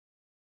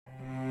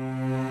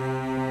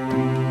Good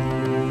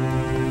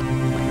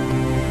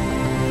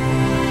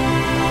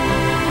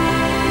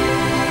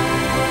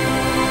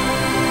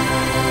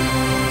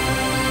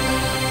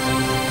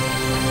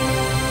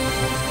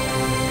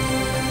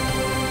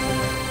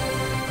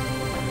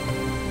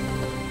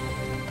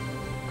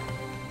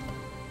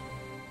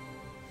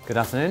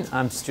afternoon.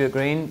 I'm Stuart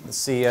Green, the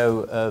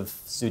CEO of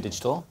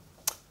ZOOdigital.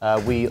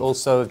 We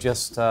also have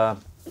just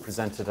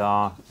presented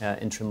our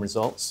interim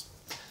results.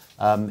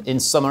 In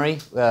summary,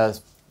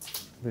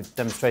 we've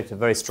demonstrated a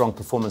very strong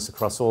performance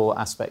across all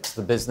aspects of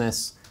the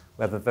business.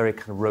 We have a very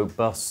kind of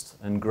robust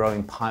and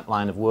growing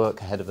pipeline of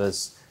work ahead of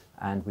us,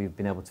 and we've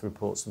been able to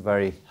report some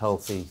very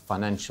healthy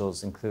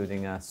financials,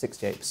 including a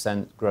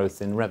 68%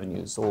 growth in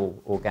revenues, all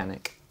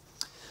organic.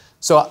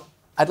 So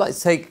I'd like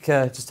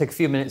to just take a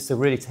few minutes to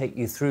really take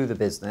you through the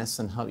business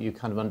and help you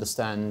kind of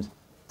understand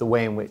the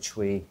way in which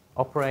we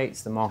operate,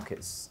 the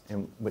markets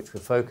in which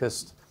we're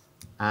focused,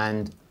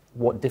 and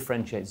what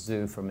differentiates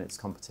Zoo from its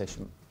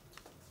competition.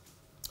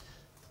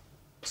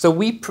 So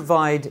we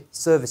provide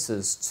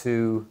services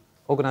to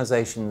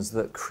organizations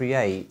that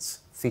create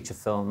feature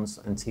films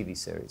and TV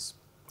series.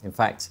 In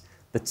fact,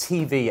 the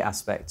TV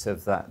aspect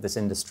of this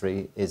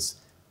industry is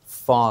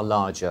far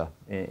larger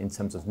in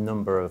terms of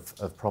number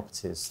of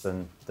properties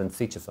than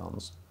feature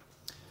films.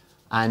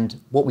 And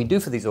what we do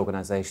for these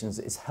organizations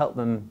is help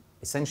them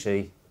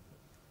essentially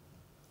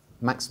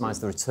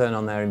maximize the return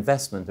on their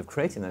investment of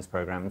creating those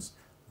programs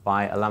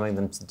by allowing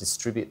them to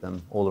distribute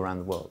them all around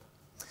the world.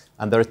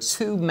 And there are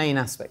two main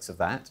aspects of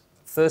that.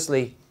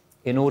 Firstly,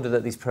 in order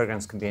that these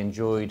programs can be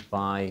enjoyed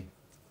by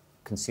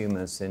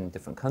consumers in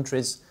different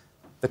countries,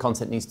 the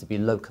content needs to be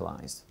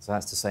localized. So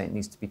that's to say it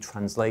needs to be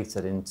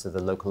translated into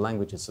the local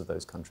languages of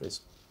those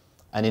countries.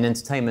 And in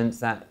entertainment,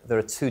 there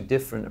are two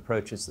different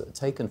approaches that are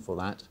taken for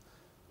that.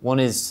 One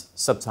is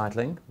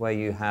subtitling, where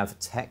you have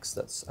text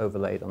that's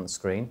overlaid on the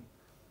screen.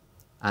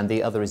 And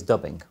the other is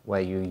dubbing, where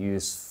you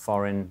use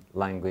foreign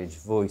language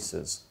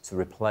voices to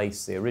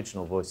replace the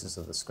original voices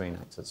of the screen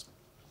actors.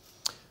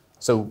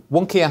 So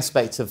one key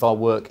aspect of our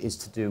work is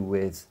to do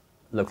with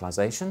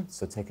localization,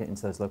 so taking it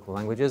into those local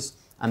languages.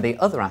 And the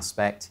other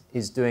aspect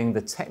is doing the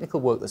technical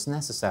work that's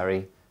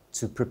necessary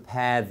to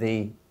prepare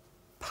the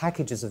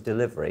packages of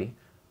delivery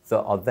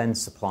that are then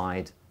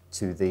supplied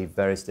to the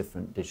various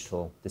different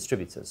digital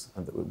distributors,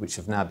 which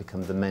have now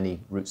become the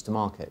many routes to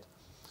market.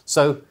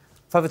 So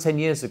 5 or 10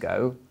 years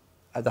ago,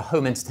 the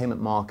home entertainment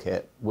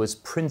market was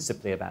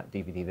principally about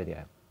DVD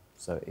video.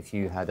 So if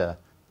you had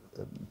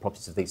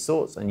properties of these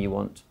sorts and you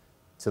wanted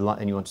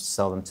to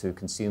sell them to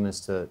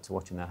consumers to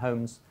watch in their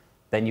homes,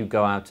 then you'd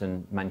go out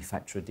and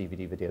manufacture a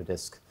DVD video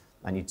disc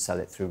and you'd sell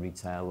it through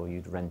retail or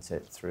you'd rent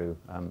it through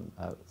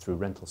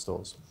rental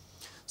stores.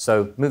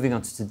 So moving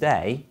on to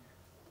today,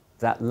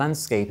 that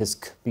landscape has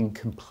been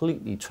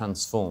completely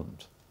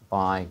transformed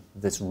by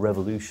this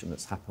revolution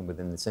that's happened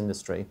within this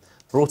industry,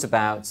 brought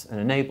about and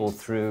enabled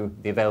through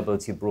the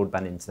availability of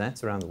broadband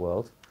internet around the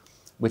world,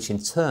 which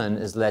in turn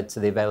has led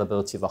to the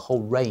availability of a whole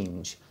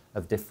range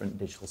of different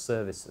digital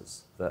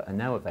services that are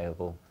now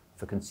available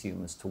for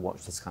consumers to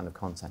watch this kind of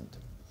content.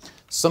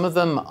 Some of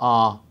them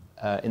are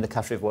in the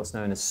category of what's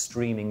known as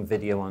streaming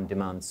video on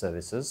demand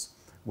services,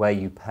 where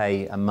you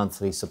pay a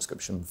monthly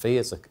subscription fee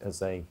as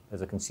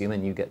a consumer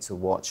and you get to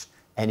watch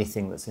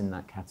anything that's in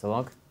that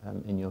catalogue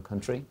in your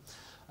country.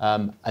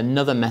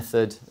 Another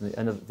method,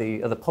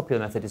 the other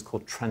popular method is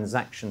called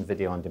transaction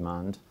video on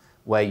demand,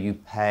 where you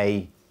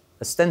pay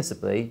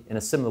ostensibly in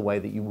a similar way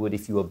that you would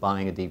if you were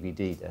buying a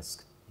DVD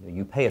disc.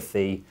 You pay a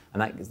fee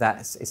and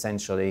that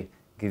essentially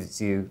gives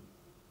you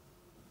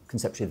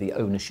conceptually the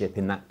ownership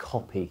in that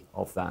copy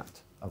of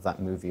that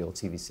movie or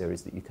TV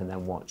series that you can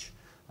then watch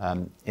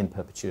in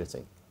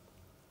perpetuity.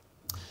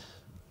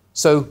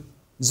 So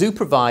Zoo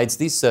provides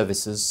these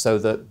services so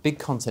that big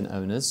content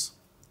owners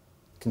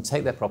can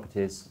take their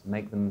properties,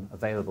 make them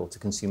available to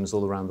consumers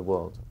all around the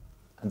world.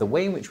 And the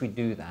way in which we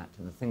do that,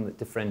 and the thing that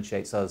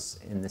differentiates us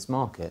in this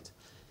market,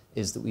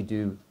 is that we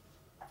do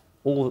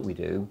all that we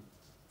do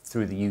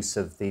through the use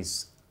of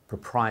these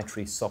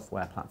proprietary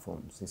software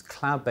platforms, these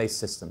cloud-based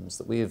systems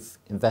that we've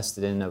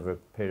invested in over a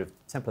period of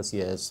 10 plus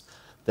years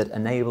that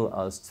enable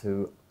us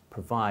to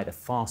provide a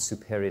far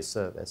superior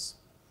service.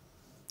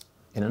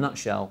 In a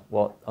nutshell,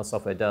 what our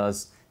software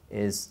does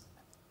is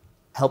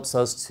helps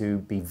us to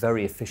be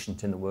very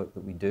efficient in the work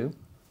that we do,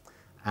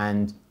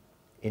 and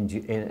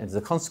as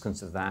a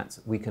consequence of that,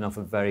 we can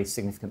offer very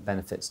significant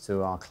benefits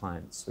to our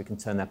clients. We can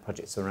turn their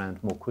projects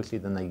around more quickly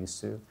than they used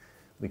to.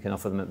 We can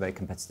offer them at very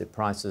competitive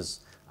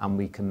prices, and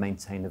we can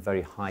maintain a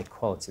very high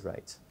quality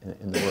rate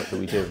in the work that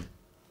we do.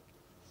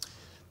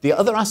 The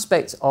other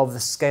aspect of the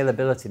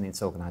scalability in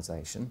this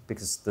organization,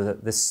 because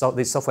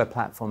these software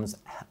platforms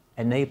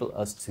enable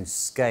us to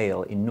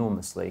scale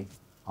enormously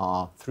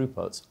our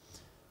throughput.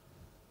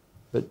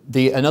 But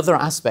another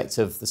aspect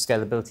of the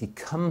scalability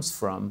comes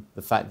from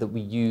the fact that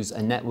we use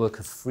a network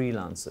of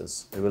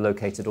freelancers who are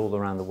located all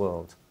around the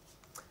world.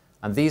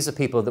 And these are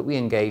people that we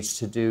engage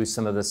to do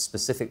some of the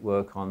specific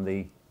work on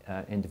the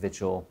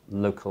individual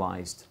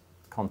localized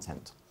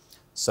content.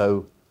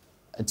 So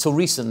until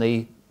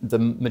recently, the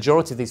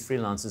majority of these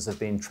freelancers have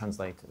been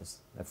translators.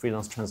 They're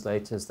freelance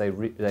translators. They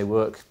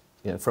work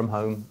from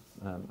home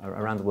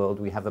around the world.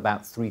 We have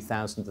about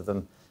 3,000 of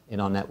them in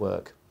our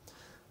network.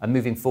 And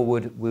moving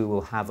forward, we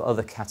will have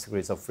other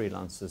categories of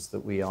freelancers that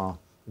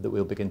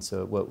we'll begin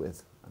to work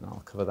with. And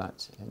I'll cover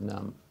that in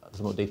a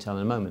little more detail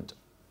in a moment.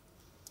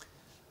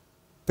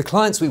 The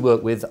clients we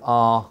work with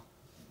are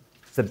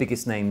the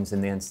biggest names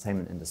in the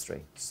entertainment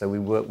industry. So we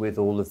work with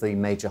all of the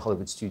major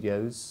Hollywood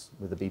studios,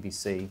 with the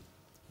BBC,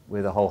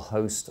 with a whole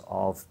host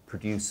of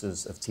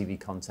producers of TV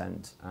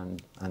content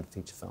and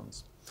feature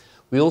films.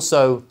 We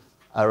also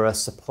are a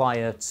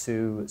supplier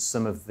to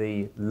some of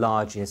the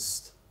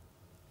largest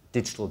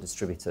digital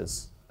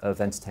distributors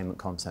of entertainment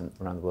content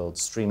around the world,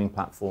 streaming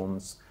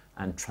platforms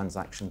and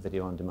transaction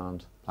video on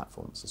demand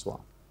platforms as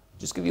well.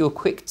 Just give you a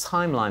quick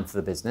timeline for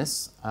the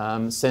business.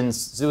 Since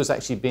Zoo has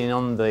actually been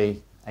on the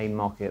AIM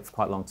market for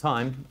quite a long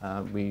time,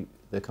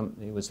 the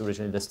company was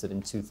originally listed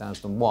in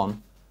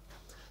 2001.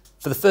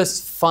 For the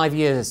first 5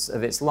 years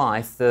of its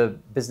life, the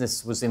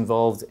business was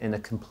involved in a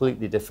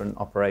completely different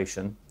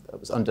operation that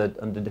was under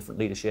different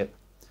leadership.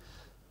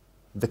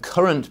 The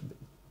current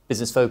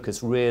business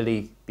focus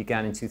really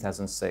began in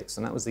 2006,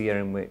 and that was the year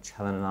in which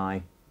Helen and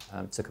I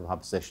took up our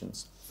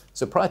positions.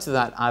 So prior to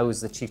that, I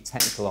was the Chief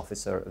Technical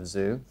Officer of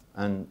Zoo,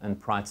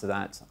 and prior to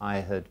that, I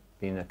had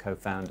been a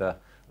co-founder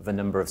of a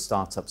number of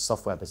startup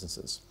software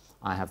businesses.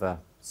 I have a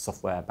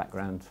software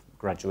background,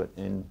 graduate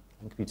in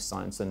computer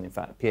science, and in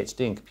fact, a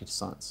PhD in computer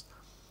science.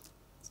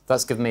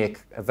 That's given me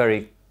a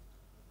very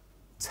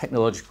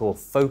technological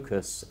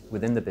focus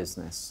within the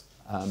business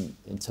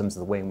in terms of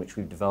the way in which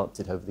we've developed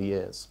it over the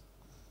years.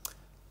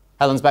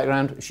 Helen's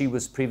background, she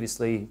was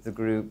previously the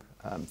group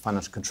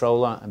financial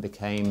controller and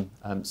became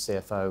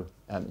CFO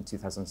in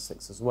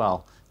 2006 as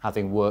well,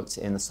 having worked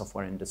in the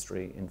software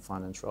industry in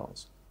finance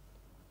roles.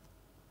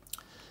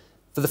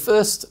 For the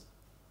first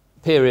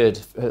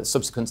period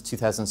subsequent to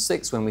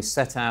 2006, when we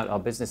set out our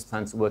business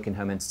plan to work in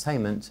home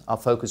entertainment, our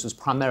focus was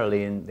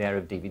primarily in the area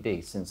of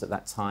DVD, since at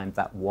that time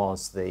that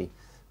was the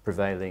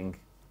prevailing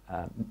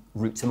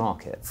route to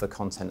market for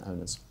content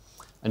owners.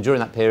 And during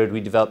that period,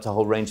 we developed a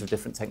whole range of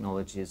different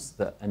technologies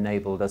that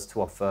enabled us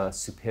to offer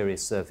superior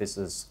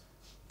services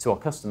to our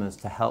customers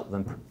to help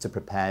them to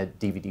prepare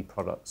DVD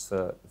products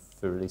for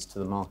release to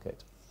the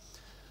market.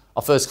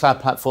 Our first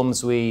cloud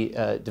platforms we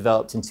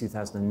developed in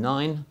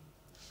 2009,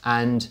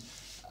 and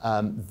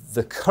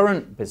the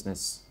current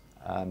business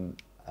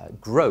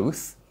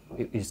growth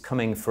is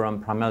coming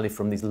primarily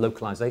from these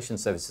localization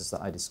services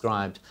that I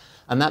described,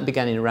 and that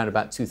began in around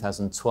about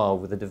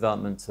 2012 with the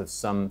development of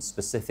some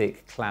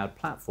specific cloud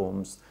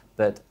platforms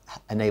that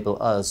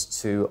enable us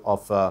to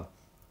offer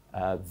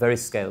very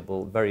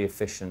scalable, very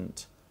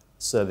efficient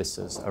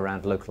services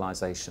around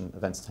localization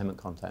of entertainment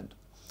content.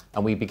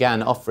 And we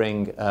began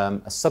offering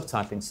a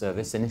subtitling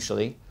service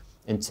initially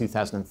in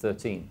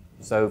 2013.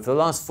 So for the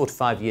last 4 to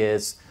 5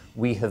 years,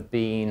 we have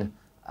been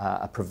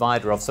a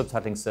provider of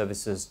subtitling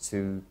services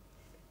to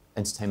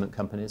entertainment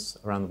companies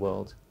around the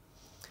world.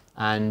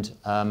 And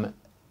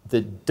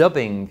the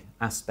dubbing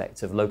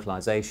aspect of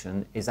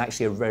localization is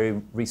actually a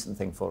very recent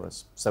thing for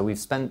us. So we've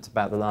spent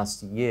about the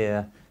last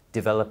year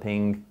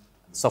developing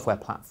a software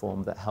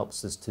platform that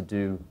helps us to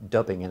do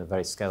dubbing in a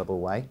very scalable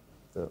way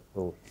that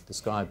we'll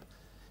describe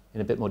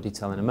in a bit more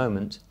detail in a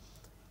moment.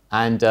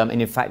 And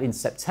in fact, in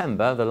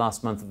September, the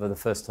last month of the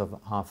first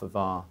half of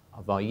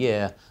our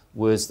year,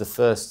 was the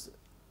first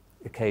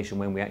occasion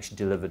when we actually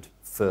delivered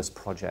first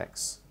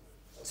projects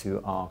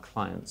to our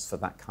clients for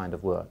that kind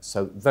of work.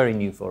 So very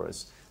new for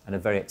us and a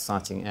very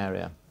exciting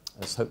area,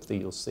 as hopefully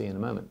you'll see in a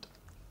moment.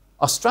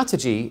 Our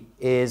strategy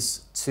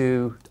is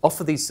to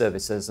offer these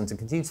services and to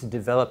continue to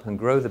develop and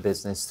grow the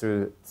business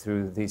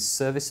through these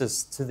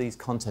services to these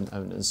content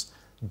owners,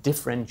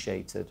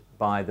 differentiated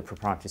by the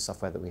proprietary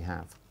software that we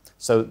have.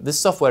 So this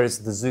software is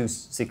the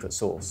Zoo's secret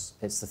sauce.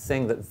 It's the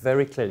thing that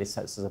very clearly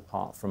sets us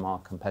apart from our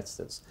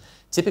competitors.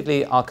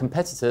 Typically, our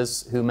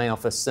competitors who may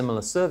offer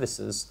similar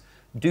services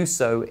do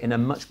so in a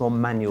much more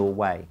manual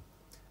way.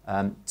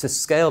 To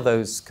scale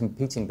those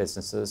competing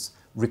businesses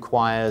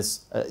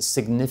requires a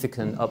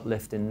significant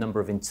uplift in number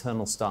of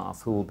internal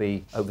staff who will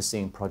be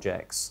overseeing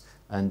projects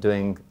and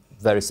doing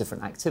various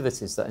different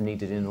activities that are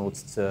needed in order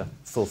to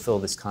fulfill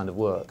this kind of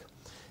work.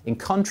 In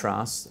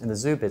contrast, in the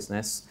Zoo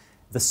business,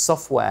 the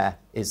software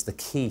is the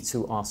key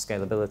to our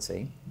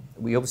scalability.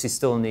 We obviously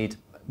still need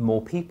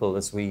more people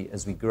as we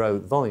grow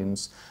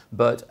volumes,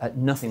 but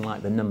nothing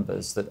like the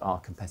numbers that our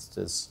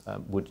competitors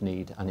would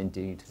need and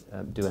indeed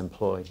do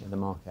employ in the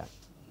market.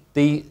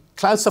 The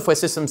cloud software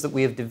systems that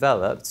we have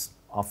developed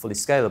are fully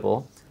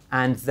scalable,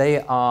 and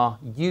they are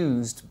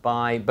used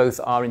by both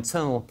our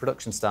internal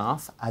production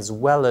staff as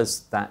well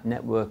as that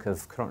network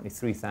of currently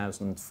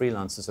 3,000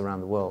 freelancers around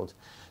the world,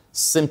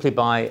 simply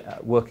by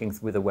working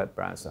with a web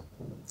browser.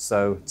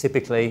 So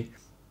typically,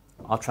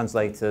 our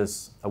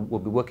translators will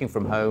be working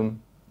from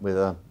home with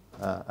a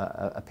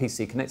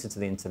PC connected to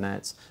the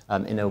internet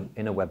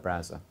in a web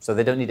browser. So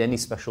they don't need any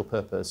special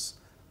purpose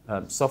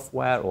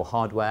software or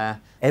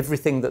hardware.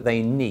 Everything that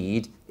they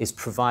need is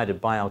provided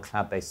by our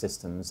cloud-based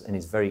systems and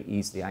is very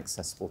easily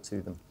accessible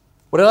to them.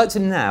 What I'd like to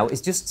now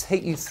is just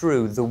take you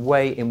through the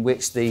way in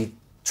which the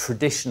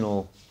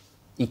traditional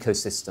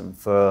ecosystem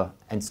for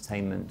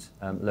entertainment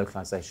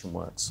localization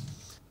works.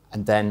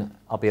 And then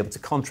I'll be able to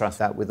contrast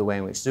that with the way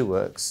in which Zoo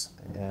works,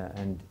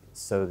 and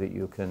so that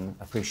you can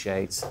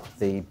appreciate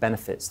the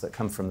benefits that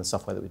come from the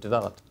software that we've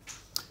developed.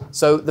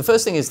 So the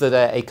first thing is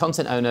that a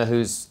content owner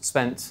who's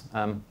spent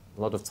a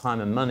lot of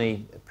time and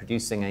money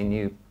producing a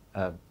new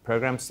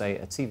program, say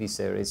a TV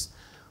series,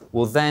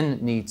 will then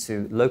need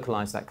to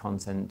localize that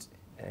content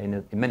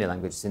in many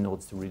languages in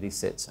order to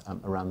release it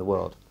around the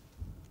world.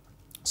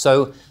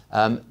 So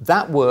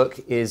that work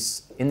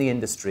is, in the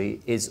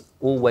industry, is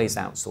always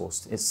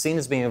outsourced. It's seen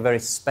as being a very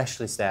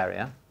specialist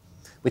area.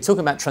 We're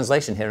talking about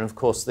translation here, and of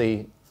course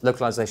the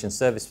localization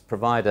service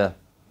provider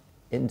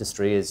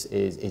industry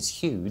is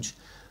huge,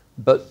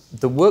 but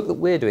the work that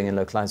we're doing in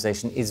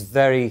localization is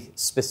very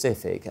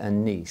specific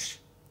and niche.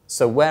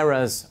 So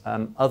whereas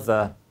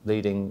other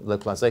leading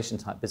localization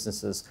type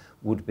businesses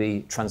would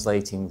be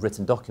translating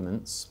written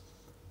documents,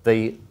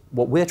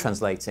 what we're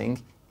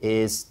translating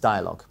is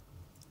dialogue.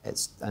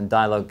 And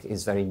dialogue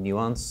is very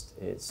nuanced,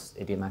 it's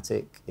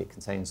idiomatic, it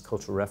contains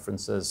cultural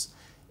references.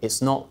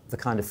 It's not the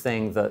kind of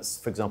thing that,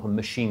 for example,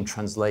 machine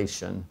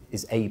translation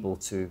is able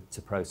to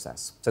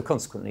process. So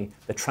consequently,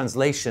 the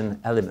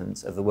translation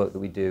element of the work that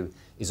we do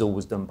is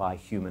always done by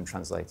human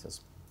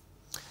translators.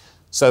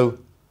 So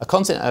a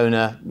content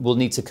owner will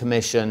need to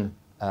commission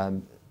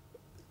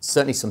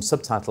certainly some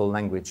subtitle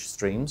language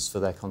streams for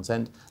their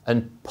content,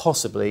 and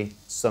possibly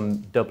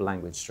some dub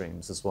language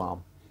streams as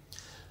well.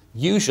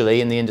 Usually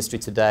in the industry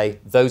today,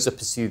 those are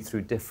pursued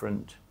through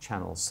different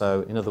channels.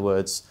 So in other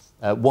words,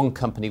 one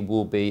company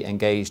will be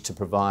engaged to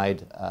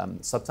provide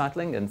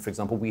subtitling, and for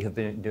example, we have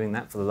been doing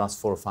that for the last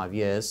 4 or 5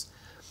 years,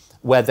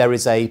 where there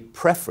is a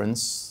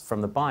preference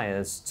from the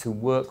buyers to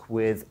work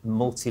with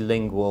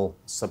multilingual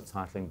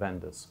subtitling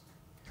vendors.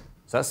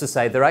 So that's to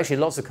say, there are actually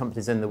lots of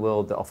companies in the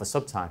world that offer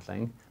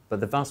subtitling, but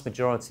the vast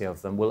majority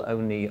of them will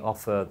only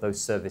offer those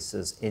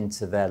services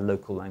into their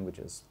local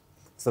languages.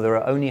 So there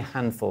are only a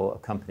handful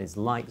of companies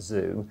like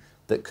Zoo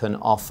that can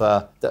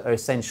offer, that are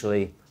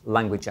essentially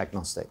language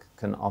agnostic,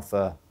 can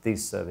offer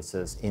these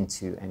services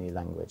into any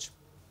language.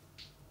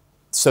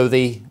 So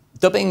the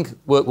dubbing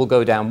work will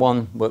go down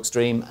one work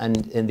stream,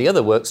 and in the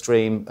other work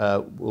stream,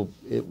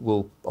 it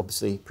will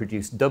obviously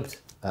produce dubbed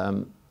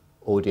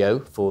audio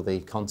for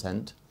the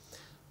content.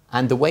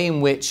 And the way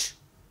in which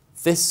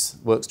this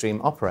work stream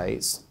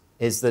operates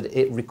is that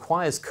it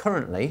requires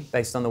currently,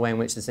 based on the way in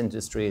which this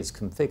industry is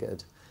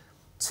configured,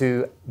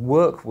 to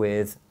work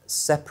with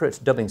separate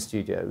dubbing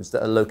studios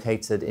that are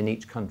located in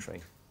each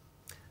country.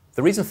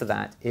 The reason for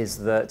that is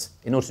that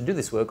in order to do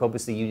this work,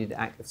 obviously you need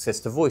access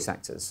to voice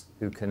actors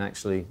who can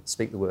actually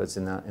speak the words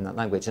in that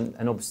language,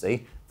 and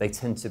obviously they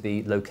tend to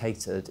be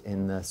located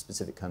in the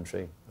specific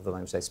country of the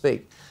language they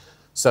speak.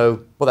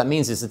 So what that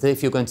means is that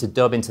if you're going to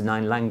dub into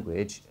 9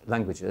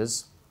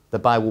 languages, the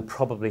buyer will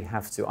probably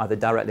have to either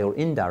directly or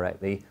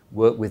indirectly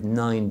work with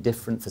 9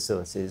 different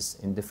facilities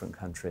in different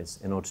countries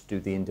in order to do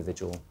the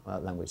individual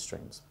language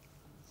streams.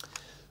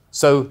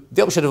 So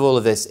the upshot of all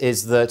of this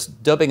is that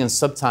dubbing and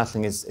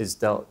subtitling is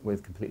dealt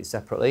with completely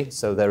separately.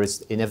 So there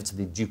is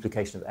inevitably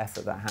duplication of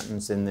effort that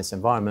happens in this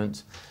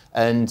environment.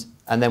 And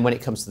then when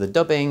it comes to the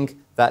dubbing,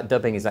 that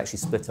dubbing is actually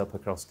split up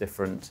across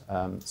different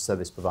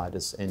service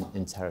providers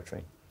in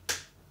territory.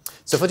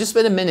 So if I just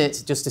spend a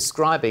minute just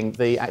describing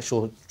the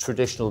actual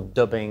traditional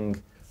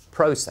dubbing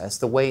process,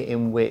 the way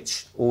in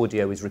which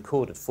audio is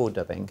recorded for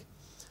dubbing.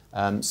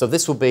 So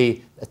this will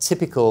be a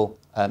typical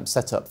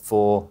setup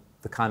for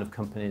the kind of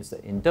companies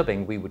that in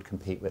dubbing we would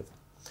compete with.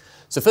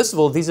 So first of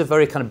all, these are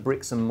very kind of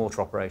bricks and mortar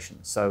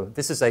operations. So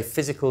this is a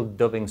physical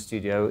dubbing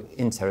studio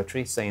in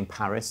territory, say in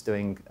Paris,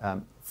 doing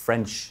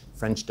French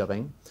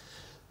dubbing.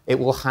 It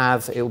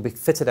will be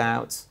fitted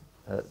out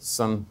at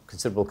some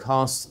considerable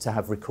cost to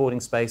have recording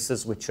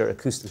spaces, which are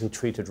acoustically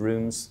treated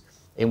rooms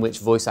in which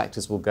voice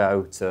actors will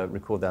go to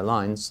record their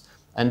lines.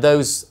 And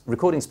those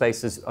recording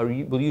spaces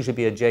will usually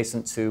be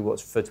adjacent to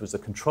what's referred to as a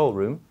control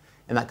room.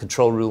 In that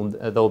control room,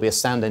 there will be a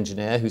sound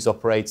engineer who's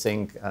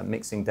operating a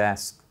mixing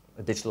desk,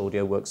 a digital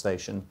audio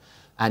workstation,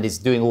 and is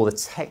doing all the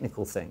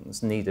technical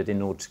things needed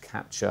in order to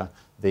capture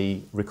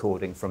the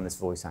recording from this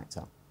voice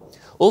actor.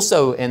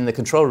 Also in the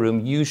control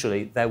room,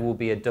 usually there will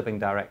be a dubbing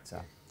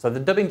director. So the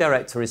dubbing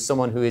director is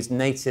someone who is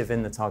native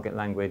in the target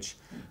language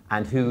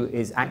and who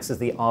acts as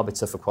the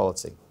arbiter for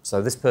quality.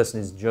 So this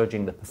person is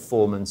judging the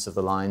performance of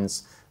the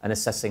lines and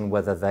assessing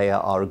whether they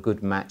are a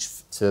good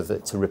match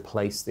to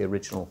replace the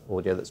original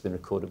audio that's been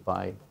recorded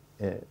by,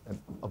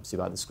 obviously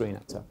by the screen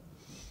actor.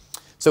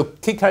 So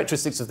key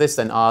characteristics of this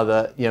then are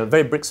that,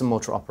 very bricks and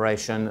mortar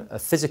operation, a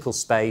physical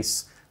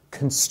space,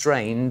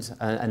 constrained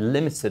and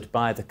limited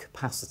by the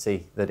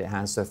capacity that it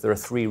has. So if there are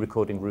 3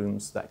 recording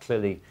rooms, that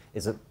clearly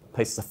is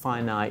places a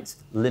finite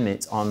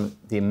limit on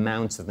the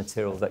amount of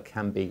material that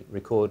can be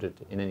recorded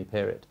in any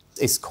period.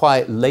 It's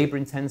quite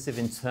labour-intensive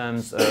in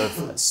terms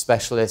of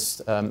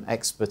specialist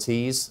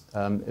expertise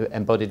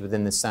embodied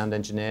within the sound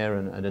engineer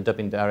and a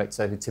dubbing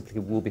director who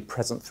typically will be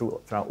present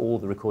throughout all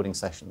the recording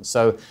sessions.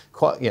 So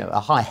quite a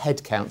high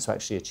head count to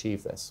actually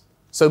achieve this.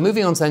 So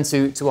moving on then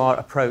to our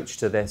approach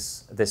to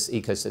this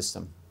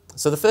ecosystem.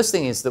 So the first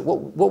thing is that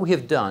what we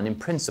have done in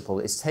principle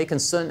is taken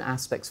certain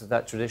aspects of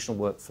that traditional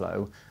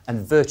workflow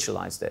and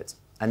virtualized it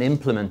and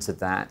implemented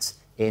that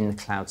in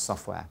cloud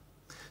software.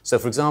 So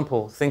for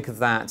example, think of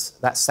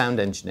that sound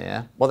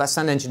engineer. What that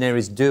sound engineer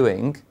is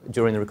doing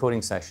during the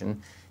recording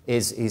session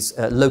is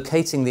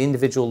locating the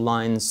individual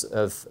lines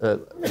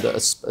that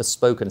are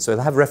spoken. So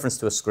they'll have reference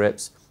to a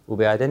script. We'll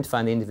be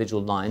identifying the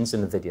individual lines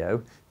in the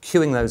video,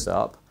 queuing those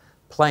up,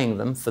 playing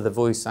them for the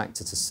voice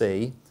actor to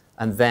see,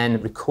 and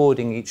then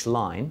recording each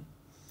line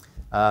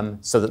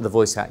so that the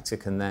voice actor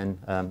can then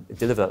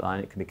deliver that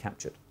line, it can be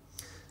captured.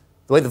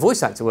 The way the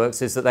voice actor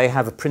works is that they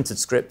have a printed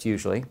script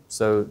usually.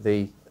 So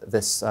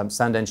this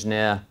sound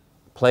engineer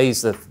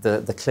plays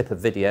the clip of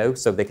video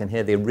so they can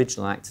hear the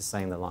original actor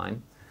saying the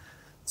line.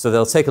 So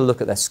they'll take a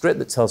look at their script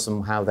that tells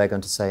them how they're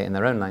going to say it in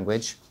their own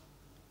language.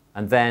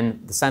 And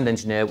then the sound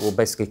engineer will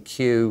basically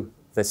cue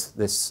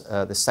this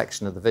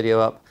section of the video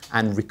up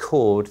and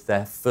record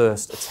their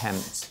first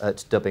attempt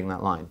at dubbing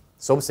that line.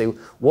 So obviously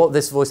what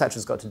this voice actor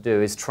has got to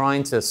do is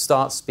trying to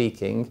start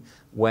speaking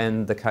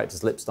when the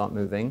character's lips start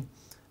moving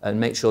and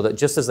make sure that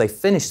just as they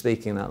finish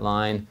speaking that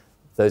line,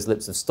 those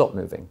lips have stopped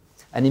moving.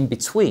 And in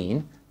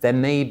between, there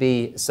may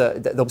be, so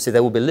obviously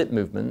there will be lip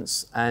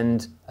movements,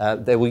 and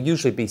there will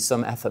usually be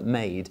some effort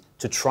made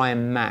to try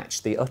and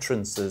match the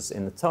utterances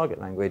in the target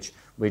language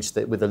with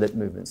the lip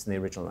movements in the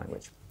original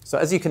language. So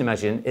as you can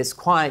imagine, it's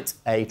quite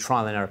a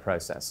trial and error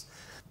process.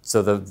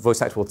 So the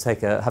voice actor will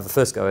have a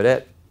first go at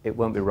it. It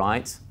won't be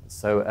right.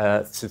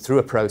 So through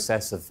a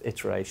process of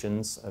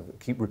iterations,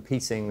 keep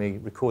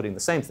repeating recording the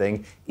same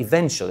thing,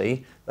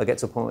 eventually they'll get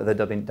to a point where the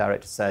dubbing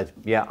director said,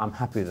 yeah, I'm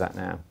happy with that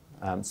now.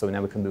 So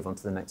now we can move on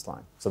to the next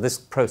line. So this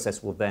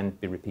process will then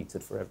be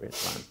repeated for every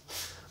line.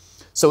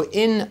 So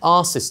in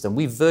our system,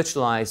 we've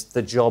virtualized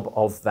the job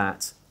of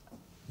that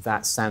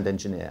sound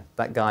engineer,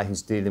 that guy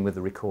who's dealing with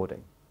the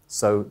recording.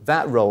 So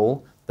that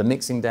role, the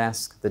mixing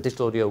desk, the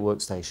digital audio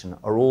workstation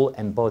are all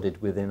embodied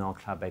within our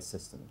cloud-based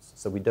systems.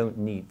 So we don't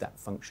need that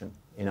function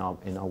in our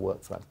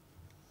workflow.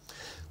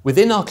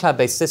 Within our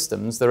cloud-based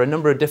systems, there are a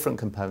number of different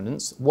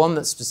components. One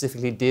that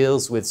specifically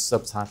deals with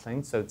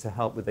subtitling, so to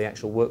help with the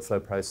actual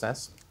workflow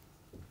process,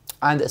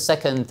 and a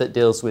second that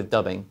deals with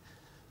dubbing.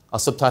 Our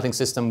subtitling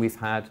system we've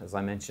had, as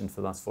I mentioned,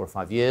 for the last 4 or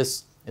 5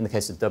 years. In the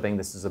case of dubbing,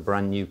 this is a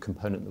brand new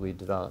component that we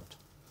developed.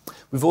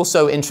 We've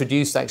also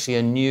introduced actually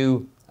a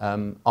new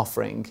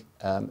offering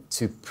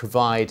to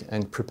provide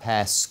and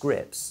prepare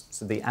scripts,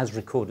 so the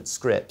as-recorded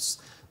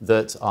scripts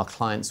that our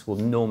clients will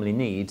normally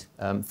need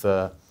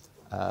for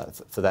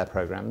their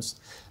programs.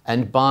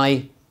 And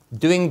by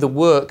doing the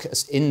work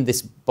in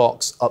this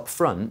box up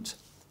front,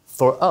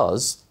 for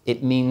us,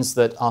 it means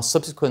that our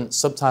subsequent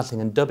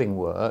subtitling and dubbing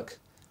work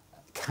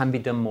can be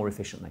done more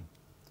efficiently.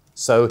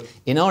 So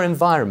in our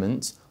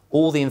environment,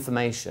 all the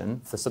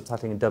information for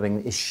subtitling and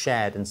dubbing is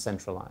shared and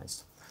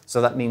centralized.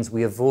 So that means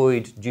we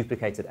avoid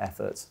duplicated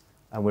effort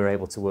and we're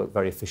able to work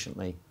very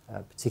efficiently,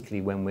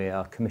 particularly when we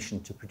are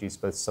commissioned to produce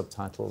both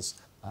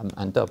subtitles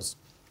and dubs.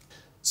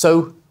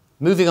 So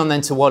moving on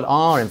then to what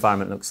our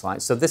environment looks like.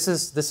 So this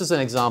is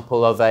an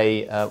example of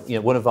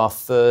one of our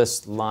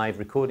first live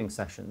recording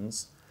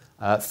sessions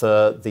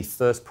for the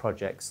first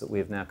projects that we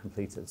have now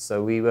completed.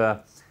 So we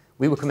were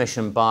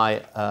commissioned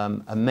by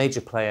a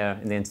major player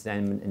in the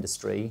entertainment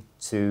industry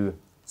to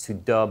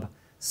dub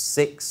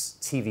 6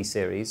 TV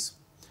series.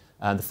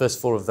 The first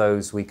 4 of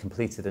those we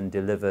completed and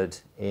delivered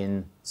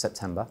in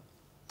September.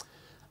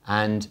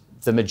 And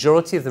the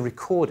majority of the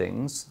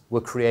recordings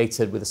were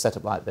created with a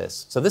setup like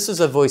this. So this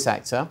is a voice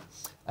actor.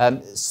 A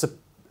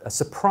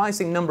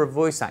surprising number of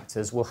voice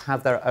actors will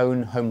have their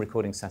own home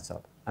recording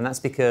setup. And that's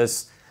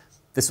because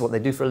this is what they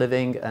do for a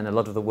living, and a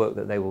lot of the work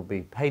that they will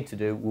be paid to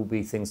do will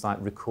be things like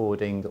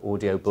recording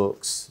audio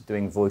books,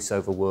 doing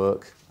voiceover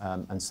work,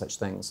 and such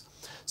things.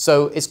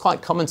 So it's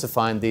quite common to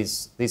find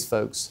these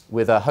folks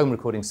with a home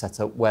recording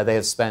setup where they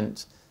have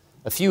spent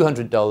a few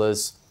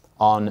 $100s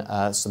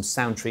on some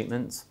sound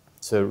treatment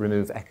to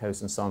remove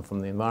echoes and so on from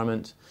the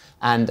environment,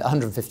 and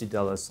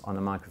 $150 on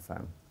a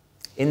microphone.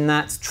 In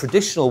that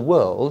traditional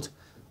world,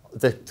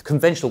 the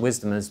conventional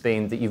wisdom has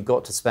been that you've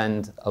got to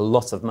spend a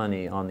lot of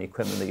money on the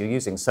equipment that you're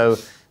using. So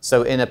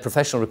in a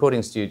professional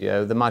recording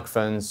studio, the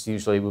microphones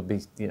usually would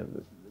be,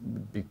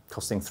 be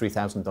costing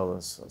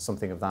 $3,000,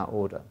 something of that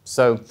order.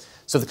 So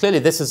clearly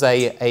this is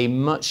a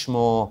much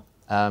more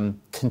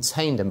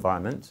contained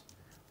environment.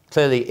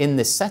 Clearly in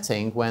this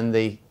setting, when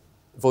the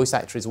voice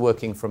actor is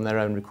working from their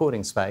own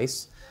recording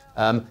space,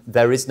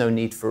 there is no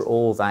need for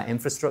all that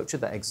infrastructure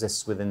that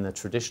exists within the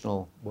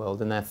traditional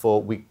world, and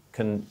therefore we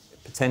can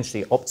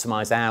potentially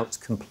optimize out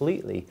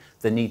completely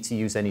the need to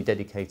use any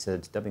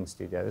dedicated dubbing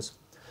studios.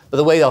 But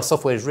the way our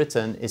software is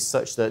written is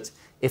such that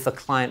if a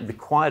client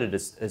required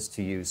us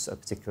to use a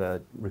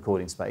particular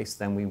recording space,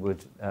 then we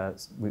would,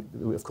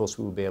 of course,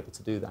 we would be able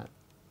to do that.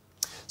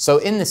 So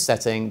in this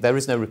setting, there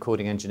is no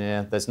recording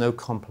engineer, there's no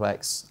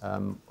complex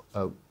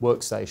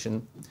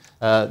workstation.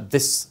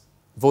 This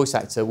voice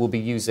actor will be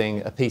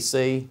using a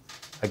PC.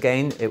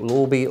 Again, it will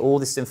all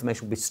this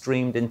information will be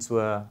streamed into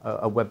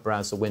a web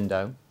browser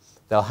window.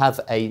 They'll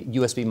have a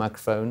USB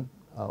microphone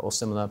or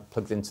similar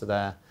plugged into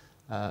their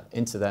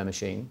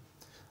machine.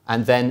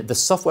 And then the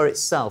software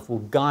itself will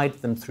guide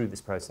them through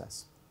this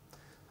process.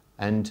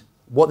 And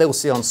what they will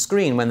see on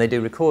screen when they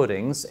do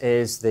recordings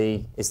is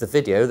the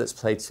video that's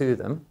played to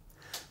them.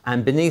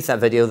 And beneath that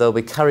video, there'll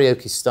be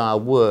karaoke-style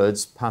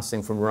words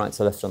passing from right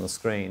to left on the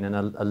screen, and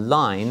a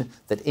line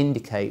that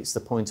indicates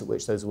the point at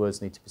which those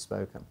words need to be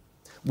spoken.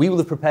 We will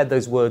have prepared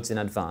those words in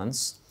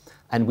advance,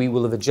 and we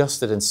will have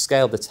adjusted and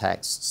scaled the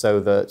text so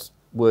that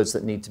words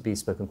that need to be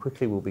spoken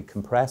quickly will be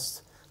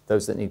compressed,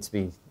 those that need to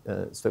be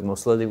spoken more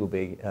slowly will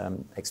be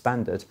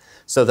expanded,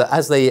 so that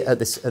as they, at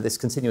this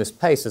continuous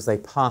pace, as they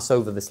pass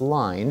over this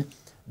line,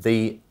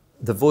 the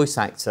voice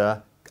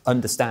actor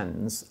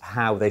understands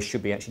how they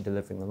should be actually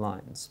delivering the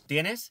lines.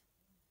 ¿Tienes?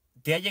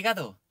 ¿Te ha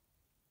llegado?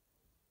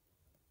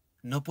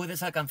 ¿No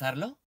puedes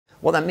alcanzarlo?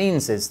 What that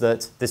means is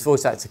that this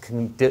voice actor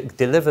can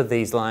deliver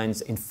these lines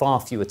in far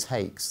fewer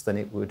takes than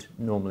it would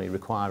normally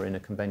require in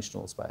a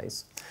conventional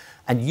space,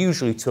 and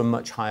usually to a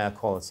much higher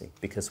quality,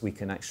 because we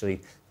can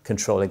actually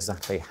control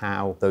exactly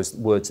how those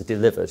words are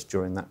delivered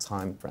during that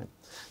time frame.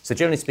 So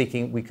generally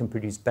speaking, we can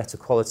produce better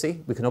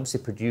quality. We can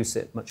obviously produce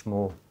it much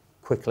more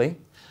quickly.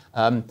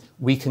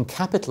 We can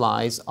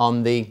capitalize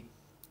on the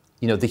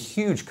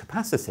huge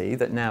capacity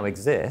that now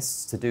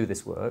exists to do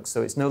this work.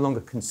 So it's no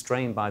longer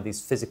constrained by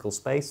these physical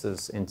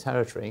spaces in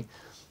territory.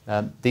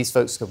 These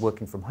folks are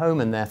working from home,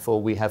 and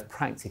therefore we have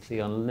practically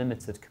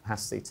unlimited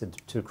capacity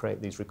to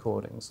create these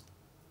recordings.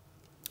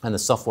 And the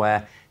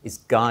software is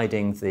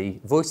guiding the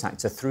voice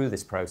actor through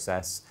this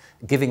process,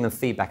 giving them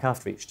feedback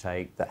after each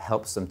take that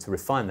helps them to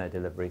refine their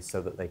delivery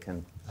so that they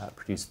can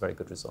produce a very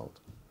good result.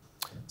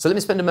 So let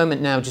me spend a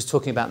moment now just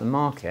talking about the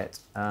market.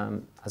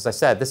 As I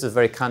said, this is a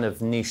very kind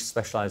of niche,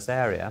 specialized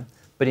area,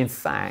 but in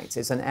fact,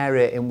 it's an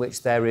area in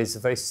which there is a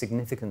very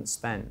significant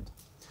spend.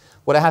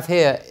 What I have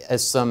here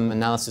is some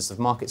analysis of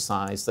market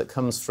size that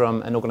comes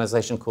from an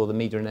organization called the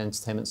Media and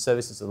Entertainment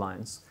Services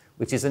Alliance,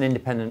 which is an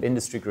independent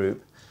industry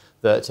group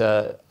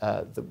that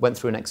went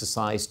through an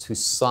exercise to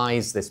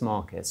size this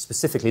market.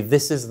 Specifically,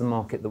 this is the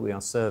market that we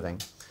are serving.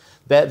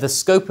 The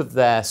scope of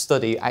their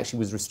study actually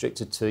was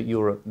restricted to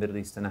Europe, Middle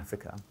East and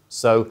Africa.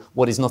 So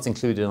what is not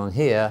included on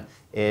here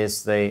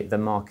is the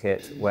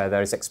market where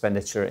there is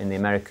expenditure in the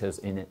Americas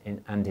and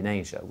in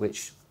Asia,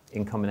 which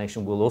in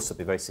combination will also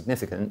be very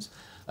significant,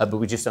 but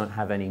we just don't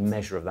have any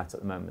measure of that at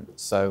the moment.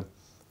 So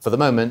for the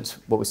moment,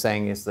 what we're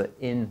saying is that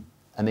in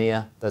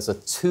EMEA, there's a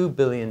 $2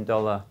 billion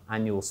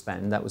annual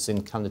spend, that was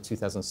in calendar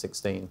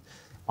 2016,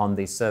 on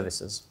these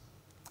services.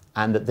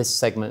 And that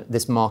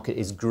this market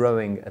is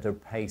growing at a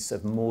pace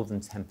of more than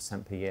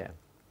 10% per year.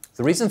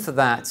 The reason for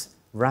that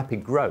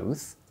rapid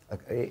growth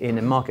in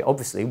a market,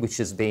 obviously, which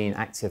has been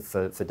active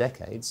for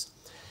decades,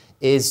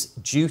 is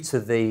due to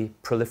the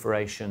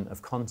proliferation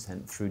of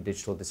content through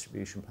digital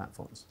distribution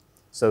platforms.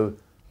 So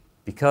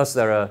because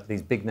there are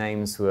these big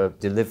names who are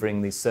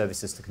delivering these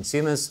services to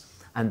consumers,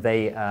 and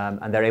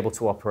they're able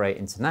to operate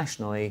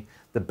internationally,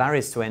 the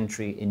barriers to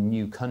entry in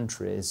new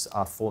countries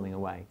are falling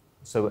away.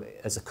 So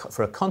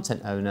for a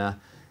content owner,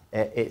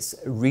 it's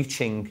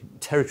reaching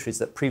territories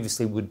that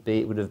previously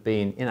would have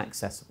been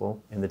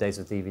inaccessible in the days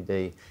of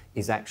DVD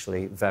is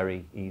actually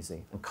very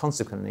easy. And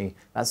consequently,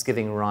 that's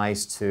giving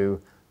rise to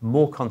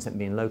more content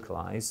being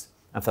localized,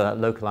 and for that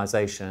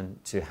localization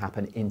to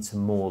happen into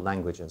more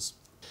languages.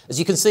 As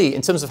you can see,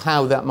 in terms of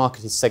how that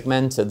market is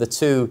segmented, the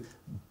two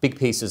big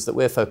pieces that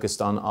we're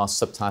focused on are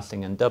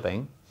subtitling and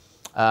dubbing.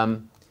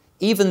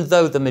 Even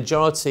though the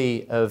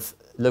majority of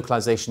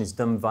localization is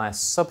done via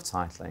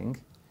subtitling,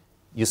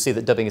 you'll see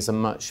that dubbing is a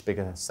much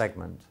bigger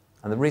segment.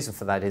 And the reason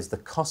for that is the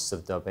costs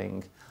of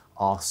dubbing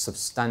are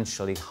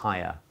substantially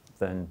higher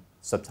than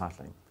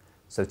subtitling.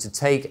 So to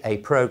take a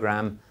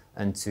program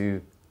and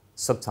to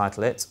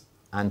subtitle it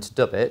and to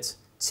dub it,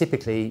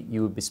 typically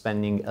you would be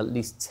spending at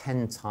least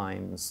 10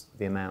 times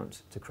the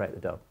amount to create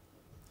the dub.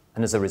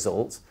 And as a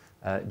result,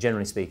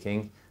 generally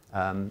speaking,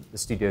 the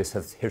studios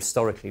have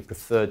historically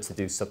preferred to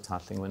do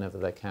subtitling whenever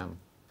they can.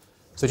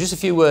 So just a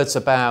few words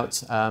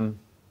about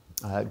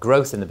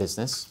growth in the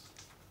business.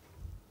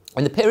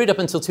 In the period up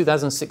until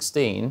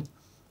 2016,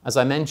 as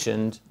I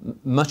mentioned,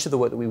 much of the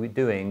work that we were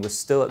doing was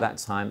still at that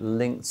time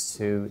linked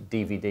to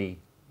DVD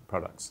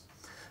products.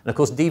 And of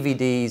course,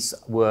 DVDs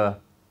were,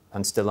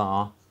 and still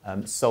are,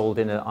 sold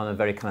on a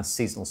very kind of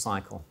seasonal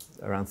cycle,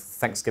 around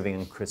Thanksgiving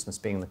and Christmas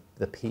being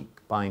the peak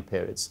buying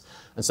periods.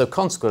 And so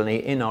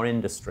consequently, in our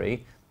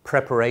industry,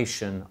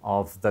 preparation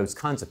of those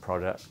kinds of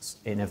products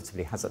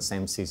inevitably has that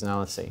same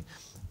seasonality.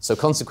 So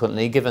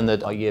consequently, given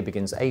that our year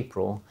begins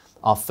April,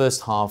 our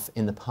first half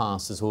in the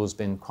past has always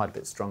been quite a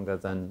bit stronger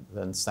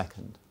than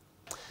second.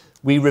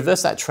 We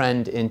reversed that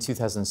trend in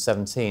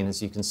 2017,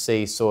 as you can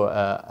see, saw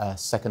a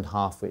second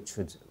half which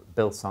had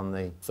built on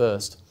the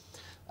first.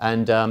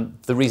 And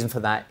the reason for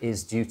that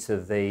is due to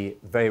the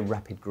very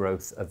rapid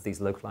growth of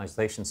these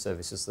localization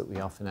services that we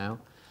offer now,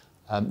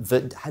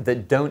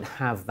 that don't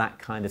have that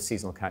kind of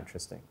seasonal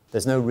characteristic.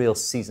 There's no real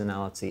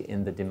seasonality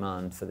in the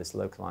demand for this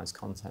localized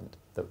content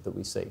that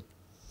we see.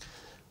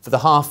 For the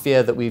half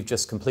year that we've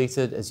just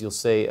completed, as you'll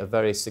see, a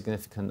very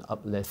significant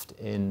uplift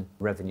in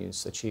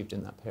revenues achieved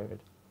in that period.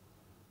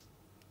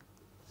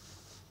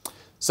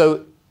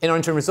 So in our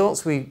interim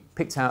results, we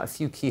picked out a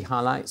few key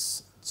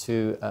highlights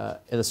to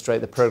illustrate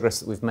the progress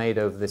that we've made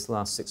over this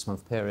last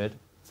 6-month period.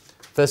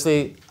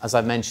 Firstly, as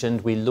I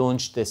mentioned, we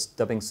launched this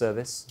dubbing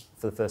service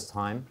for the first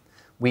time.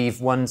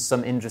 We've won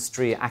some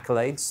industry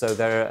accolades, so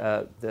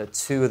they're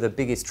two of the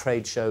biggest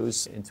trade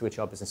shows into which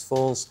our business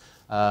falls.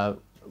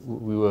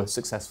 We were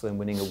successful in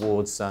winning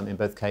awards in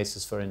both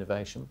cases for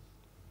innovation.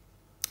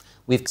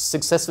 We've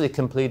successfully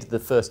completed the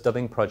first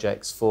dubbing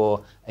projects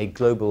for a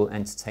global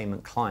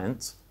entertainment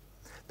client.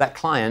 That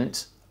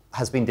client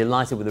has been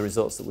delighted with the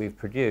results that we've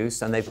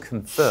produced, and they've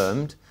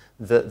confirmed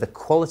that the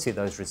quality of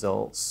those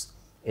results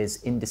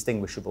is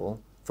indistinguishable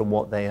from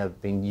what they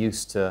have been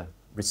used to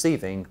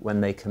receiving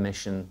when they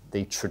commission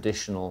the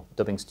traditional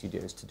dubbing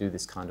studios to do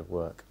this kind of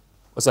work.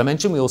 As I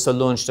mentioned, we also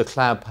launched a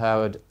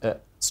cloud-powered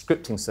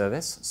scripting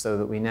service so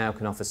that we now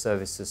can offer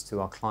services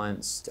to our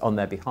clients on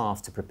their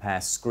behalf to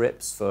prepare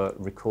scripts for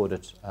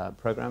recorded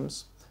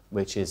programs,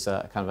 which is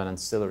a kind of an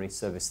ancillary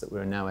service that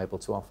we're now able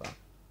to offer.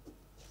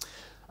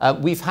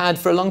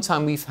 For a long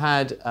time, we've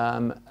had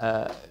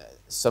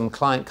some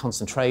client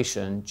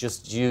concentration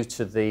just due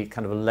to the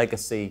kind of a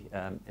legacy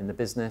in the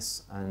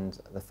business and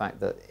the fact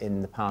that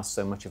in the past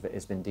so much of it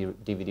has been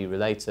DVD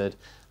related,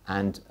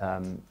 and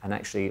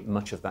actually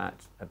much of that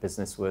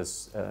business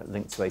was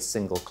linked to a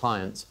single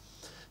client.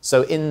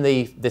 So in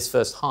this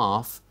first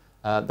half,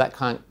 that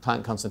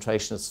client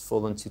concentration has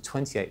fallen to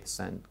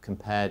 28%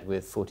 compared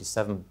with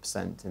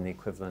 47% in the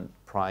equivalent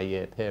prior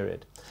year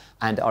period.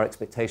 And our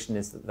expectation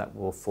is that that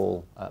will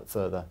fall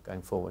further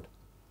going forward.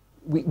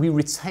 We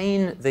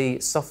retain the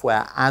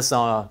software as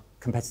our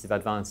competitive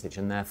advantage,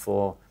 and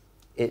therefore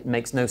it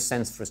makes no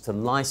sense for us to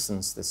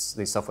license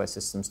these software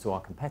systems to our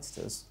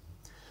competitors.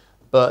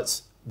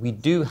 But we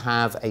do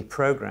have a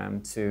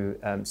program to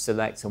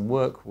select and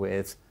work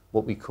with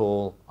what we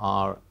call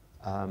our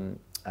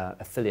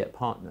affiliate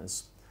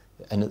partners.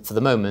 And for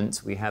the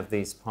moment, we have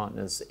these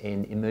partners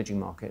in emerging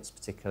markets,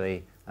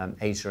 particularly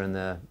Asia and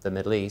the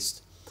Middle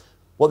East.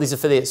 What these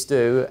affiliates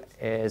do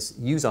is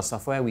use our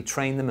software, we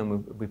train them,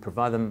 and we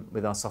provide them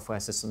with our software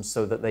systems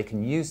so that they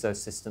can use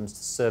those systems to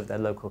serve their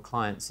local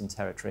clients in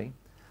territory.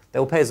 They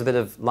will pay us a bit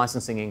of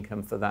licensing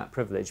income for that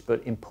privilege,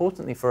 but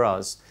importantly for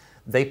us,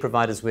 they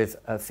provide us with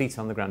feet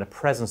on the ground, a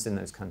presence in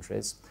those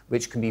countries,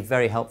 which can be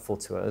very helpful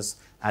to us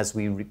as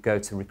we go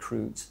to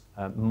recruit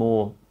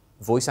more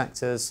voice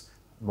actors,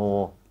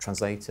 more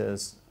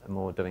translators, and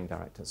more dubbing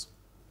directors.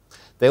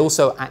 They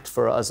also act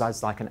for us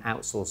as like an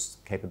outsourced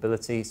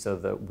capability so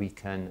that we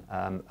can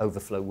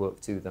overflow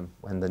work to them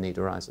when the need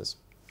arises.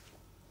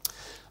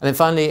 And then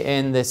finally,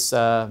 in this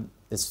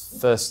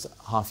first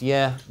half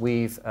year,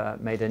 we've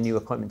made a new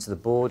appointment to the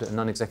board, a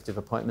non-executive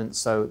appointment.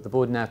 So the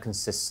board now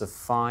consists of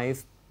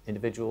 5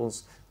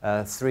 individuals,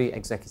 3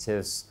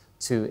 executives,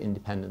 2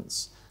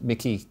 independents.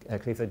 Mickey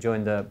Cleaver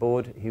joined the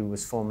board, who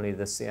was formerly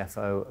the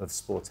CFO of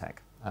Sportec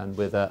and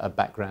with a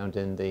background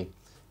in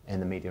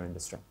the media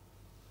industry.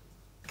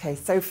 Okay,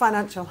 so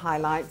financial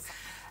highlights.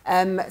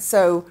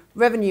 So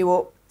revenue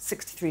up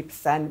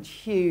 63%,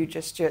 huge,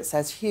 as Stuart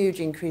says,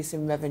 huge increase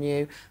in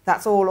revenue.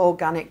 That's all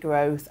organic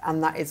growth,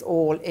 and that is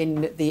all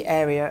in the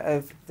area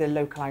of the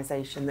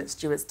localization that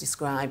Stuart's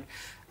described.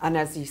 And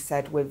as he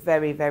said, we're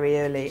very, very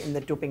early in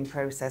the dubbing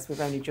process. We've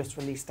only just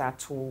released our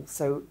tool.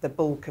 So the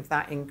bulk of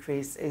that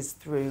increase is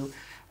through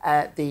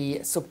the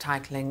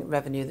subtitling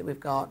revenue that we've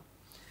got.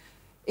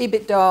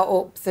 EBITDA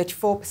up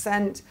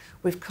 34%.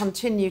 We've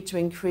continued to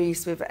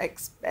increase. We've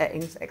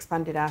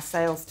expanded our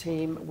sales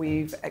team.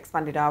 We've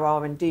expanded our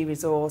R&D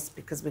resource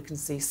because we can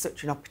see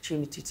such an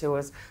opportunity to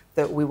us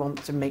that we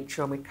want to make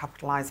sure we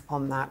capitalise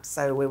upon that.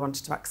 So we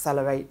wanted to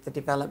accelerate the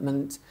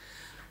development.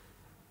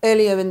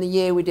 Earlier in the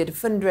year, we did a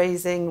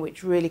fundraising,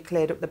 which really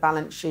cleared up the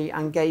balance sheet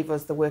and gave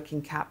us the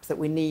working cap that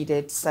we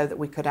needed so that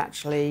we could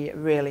actually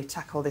really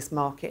tackle this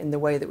market in the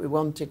way that we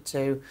wanted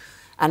to.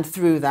 And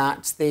through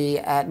that, the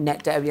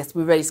net debt, yes,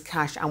 we raised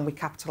cash and we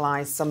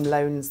capitalised some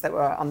loans that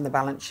were on the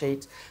balance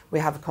sheet. We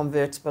have a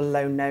convertible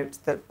loan note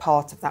that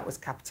part of that was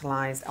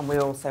capitalised, and we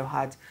also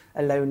had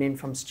a loan in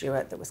from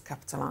Stuart that was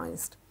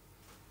capitalised.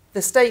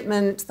 The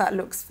statement, that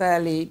looks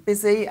fairly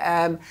busy.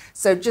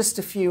 So just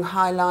a few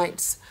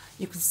highlights.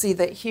 You can see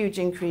that huge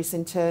increase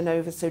in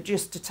turnover. So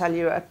just to tell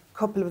you a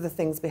couple of the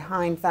things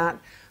behind that,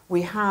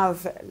 we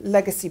have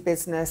legacy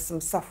business, some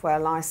software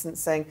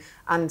licensing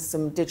and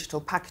some digital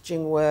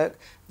packaging work.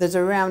 There's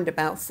around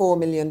about $4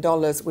 million.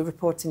 We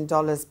report in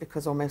dollars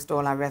because almost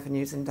all our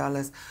revenue's in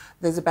dollars.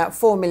 There's about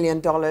 $4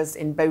 million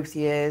in both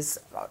years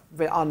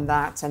on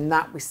that, and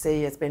that we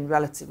see has been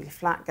relatively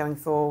flat going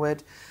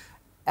forward.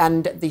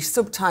 And the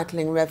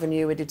subtitling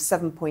revenue, we did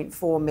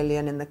 7.4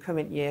 million in the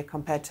current year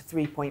compared to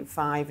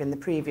 3.5 in the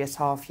previous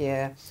half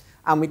year.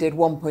 And we did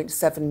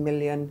 1.7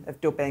 million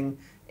of dubbing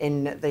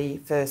in the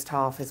first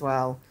half as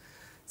well.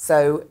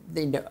 So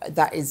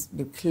that is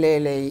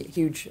clearly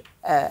huge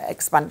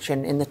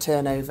expansion in the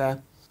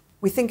turnover.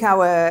 We think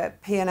our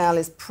P&L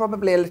is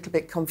probably a little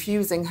bit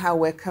confusing how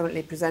we're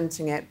currently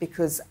presenting it,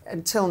 because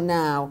until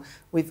now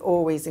we've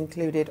always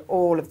included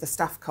all of the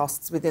staff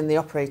costs within the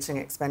operating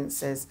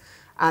expenses.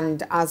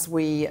 And as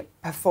we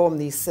perform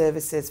these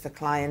services for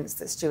clients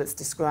that Stuart's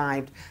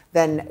described,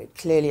 then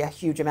clearly a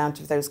huge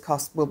amount of those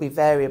costs will be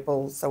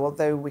variable. So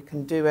although we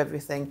can do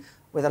everything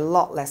with a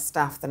lot less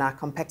staff than our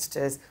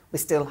competitors, we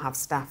still have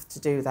staff to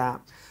do that.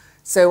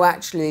 So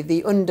actually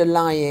the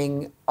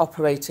underlying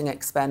operating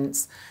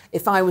expense,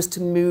 if I was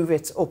to move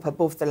it up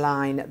above the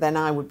line, then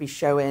I would be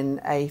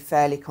showing a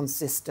fairly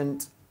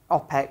consistent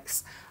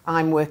OPEX.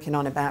 I'm working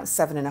on about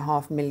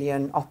 7.5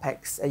 million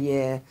OPEX a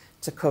year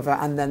to cover,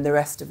 and then the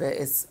rest of it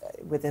is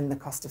within the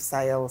cost of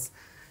sales.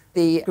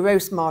 The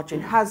gross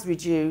margin has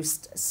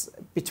reduced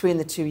between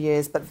the 2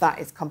 years, but that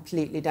is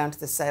completely down to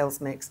the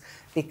sales mix,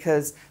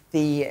 because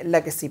the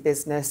legacy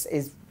business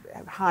is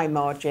high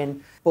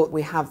margin, but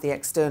we have the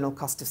external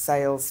cost of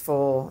sales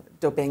for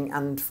dubbing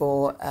and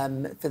for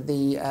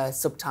the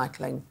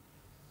subtitling.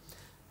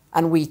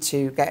 And we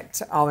too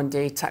get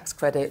R&D tax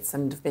credits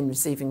and have been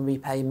receiving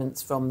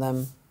repayments from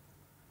them.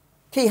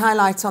 Key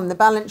highlight on the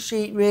balance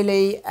sheet,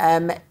 really,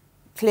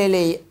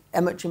 clearly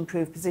a much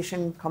improved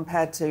position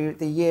compared to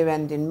the year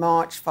end in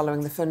March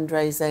following the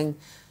fundraising.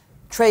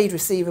 Trade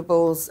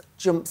receivables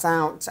jumps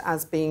out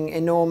as being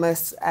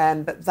enormous,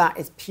 but that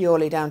is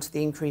purely down to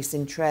the increase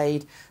in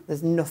trade.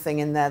 There's nothing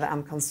in there that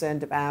I'm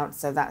concerned about,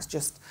 so that's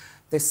just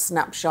this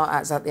snapshot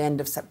as at the end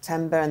of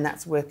September, and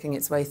that's working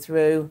its way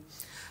through.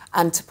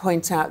 And to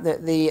point out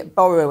that the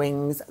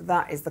borrowings,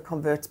 that is the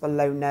convertible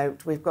loan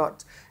note. We've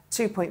got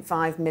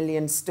 2.5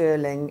 million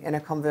sterling in a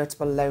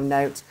convertible loan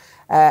note.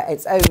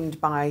 It's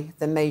owned by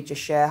the major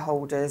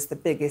shareholders, the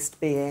biggest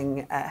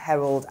being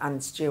Herald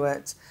and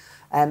Stuart.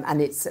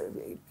 And it's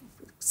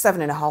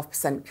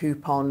 7.5%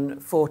 coupon,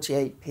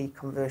 48p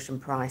conversion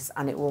price,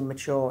 and it will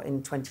mature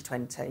in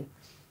 2020.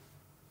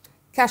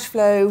 Cash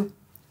flow,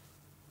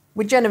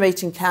 we're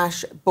generating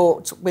cash,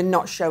 but we're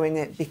not showing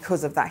it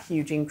because of that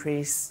huge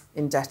increase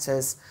in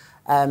debtors.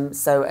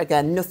 So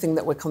again, nothing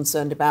that we're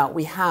concerned about.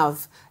 We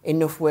have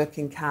enough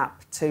working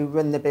cap to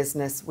run the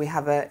business. We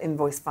have an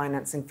invoice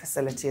financing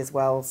facility as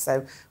well.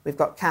 So we've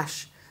got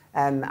cash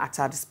at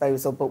our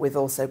disposal, but we've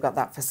also got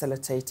that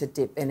facility to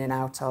dip in and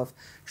out of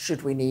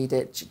should we need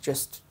it,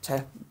 just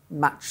to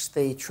match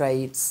the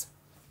trades.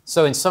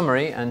 So in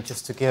summary, and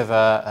just to give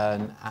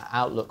an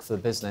outlook for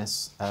the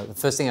business, the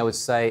first thing I would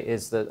say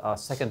is that our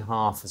second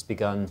half has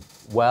begun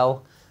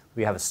well.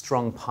 We have a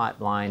strong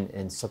pipeline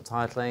in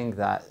subtitling.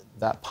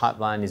 That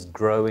pipeline is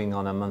growing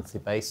on a monthly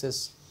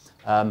basis.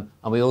 And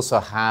we also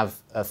have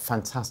a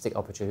fantastic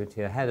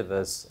opportunity ahead of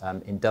us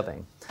in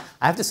dubbing.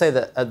 I have to say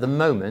that at the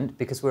moment,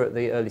 because we're at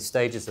the early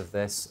stages of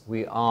this,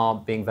 we are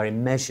being very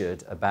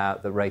measured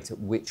about the rate at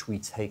which we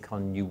take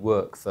on new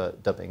work for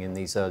dubbing in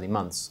these early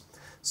months.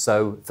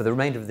 So for the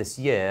remainder of this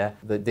year,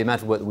 the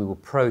amount of work that we will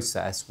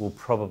process will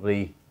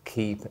probably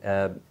keep,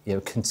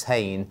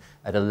 contain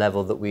at a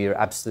level that we are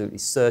absolutely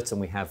certain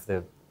we have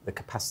the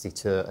capacity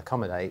to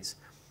accommodate,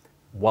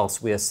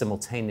 whilst we are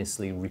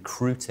simultaneously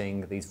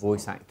recruiting these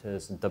voice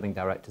actors and dubbing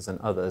directors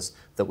and others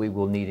that we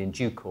will need in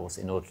due course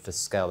in order to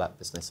scale that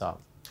business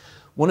up.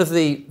 One of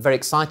the very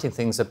exciting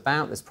things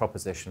about this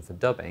proposition for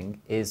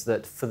dubbing is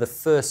that for the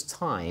first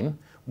time,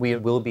 we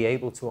will be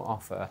able to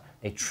offer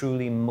a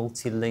truly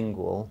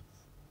multilingual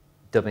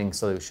dubbing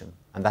solution,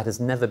 and that has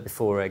never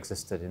before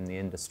existed in the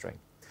industry.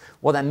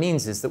 What that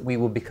means is that we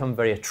will become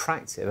very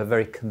attractive, a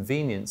very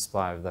convenient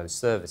supplier of those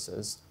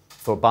services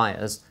for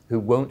buyers who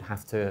won't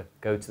have to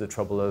go to the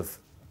trouble of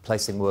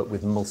placing work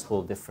with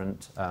multiple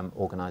different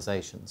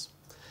organisations.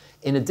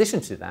 In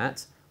addition to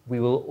that, we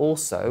will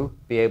also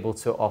be able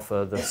to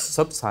offer the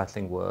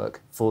subtitling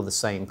work for the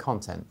same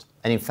content.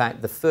 And in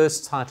fact, the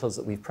first titles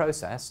that we've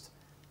processed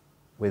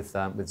with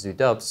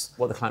ZOOdubs,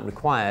 what the client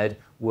required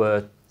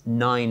were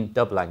 9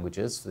 dub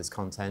languages for this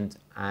content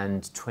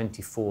and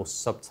 24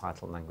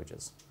 subtitle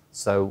languages.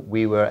 So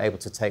we were able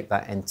to take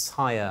that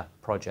entire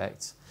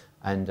project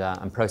and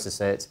process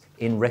it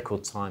in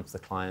record time for the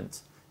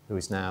client, who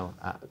is now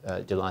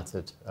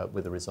delighted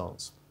with the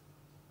results.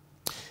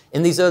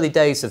 In these early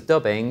days of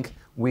dubbing,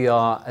 we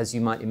are, as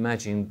you might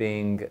imagine,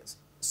 being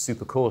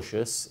super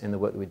cautious in the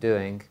work that we're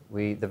doing.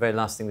 The very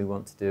last thing we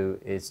want to do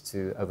is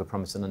to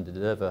overpromise and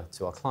underdeliver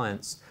to our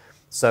clients.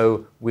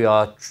 So we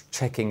are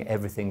checking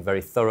everything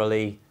very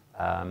thoroughly.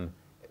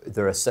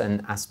 There are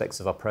certain aspects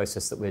of our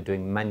process that we're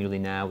doing manually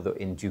now that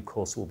in due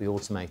course will be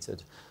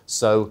automated.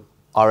 So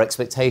our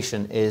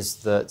expectation is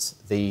that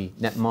the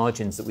net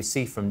margins that we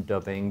see from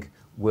dubbing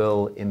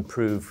will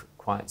improve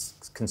quite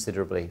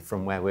considerably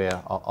from where we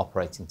are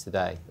operating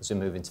today as we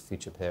move into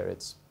future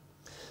periods.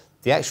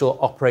 The actual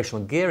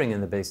operational gearing in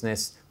the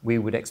business we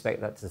would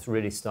expect that to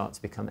really start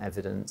to become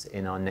evident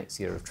in our next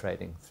year of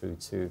trading through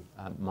to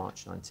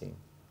March 19.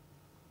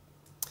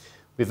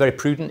 We're very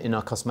prudent in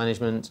our cost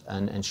management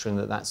and ensuring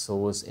that that's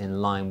always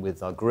in line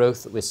with our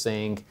growth that we're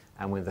seeing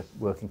and with the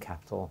working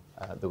capital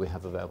that we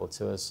have available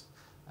to us.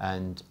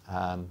 And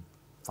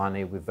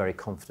finally, we're very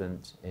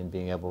confident in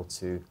being able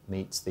to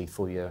meet the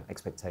full year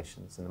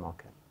expectations in the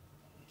market.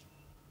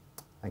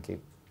 Thank you.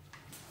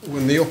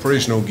 When the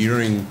operational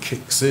gearing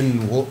kicks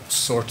in, what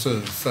sort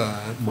of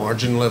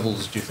margin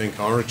levels do you think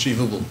are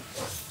achievable?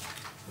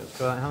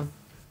 Go ahead,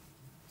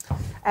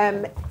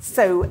 Helen.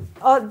 So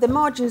the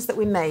margins that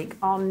we make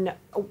on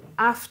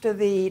after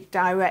the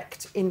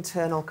direct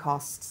internal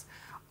costs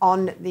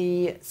on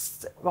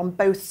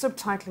both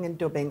subtitling and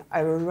dubbing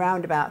are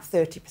around about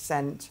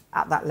 30%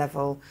 at that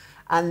level,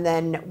 and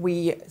then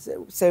we're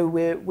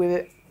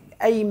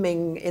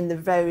aiming in the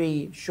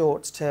very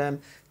short term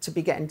to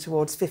be getting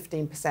towards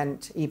 15%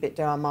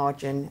 EBITDA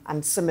margin,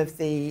 and some of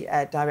the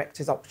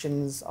directors'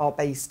 options are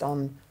based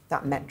on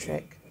that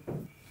metric.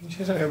 Can you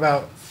say something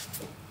about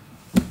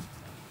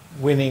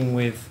winning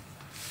with,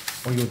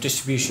 or your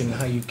distribution,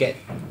 how you get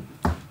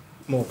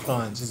more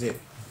clients? Is it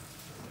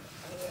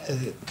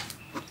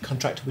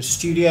contracted with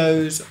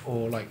studios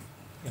or like,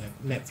 you know,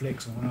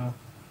 Netflix or whatever?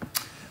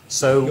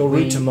 So your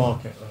route to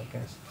market, I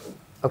guess.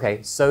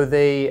 Okay, so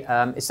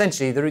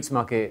essentially the route to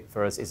market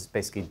for us is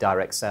basically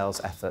direct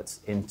sales efforts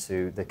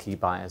into the key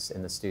buyers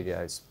in the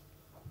studios.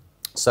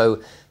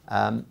 So,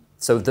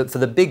 for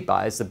the big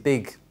buyers,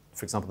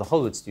 for example, the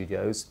Hollywood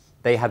studios,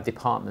 they have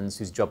departments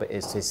whose job it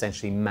is to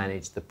essentially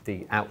manage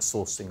the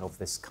outsourcing of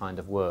this kind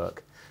of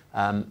work.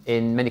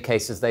 In many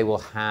cases, they will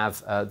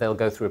have they'll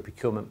go through a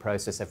procurement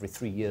process every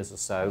 3 years or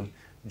so,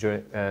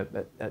 at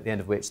the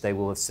end of which they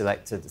will have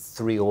selected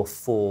 3 or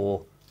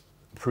 4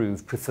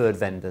 preferred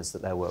vendors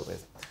that they'll work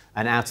with.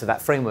 And out of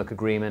that framework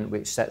agreement,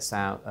 which sets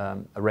out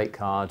a rate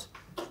card,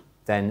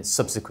 then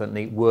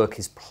subsequently work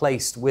is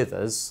placed with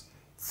us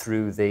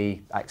through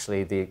the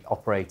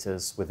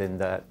operators within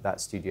that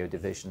studio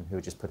division who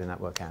are just putting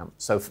that work out.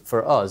 So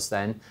for us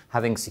then,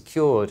 having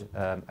secured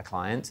a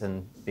client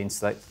and been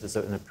selected as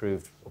an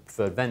approved or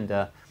preferred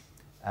vendor,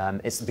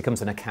 it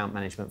becomes an account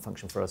management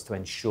function for us to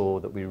ensure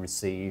that we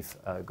receive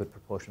a good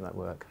proportion of that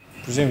work.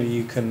 Presumably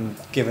you can,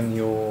 given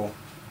your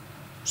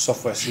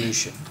software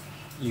solution,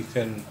 you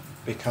can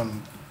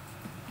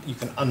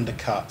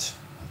undercut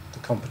the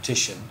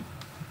competition.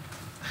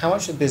 How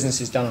much of the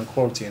business is done on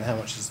quality and how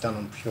much is done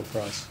on pure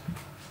price?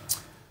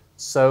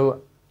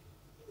 So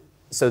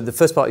the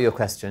first part of your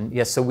question,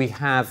 yes, so we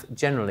have,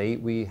 due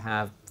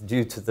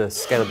to the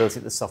scalability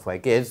that the software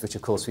gives, which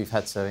of course we've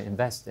had to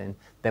invest in,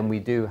 then we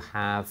do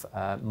have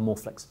more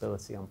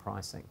flexibility on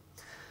pricing.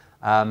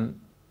 On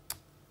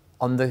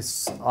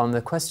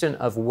the question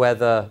of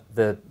whether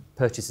the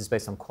purchase is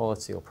based on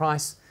quality or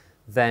price,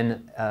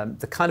 then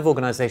the kind of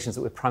organizations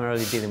that we're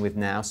primarily dealing with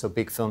now, so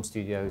big film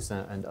studios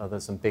and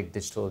others and big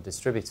digital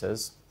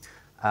distributors,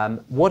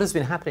 what has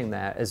been happening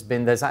there has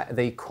been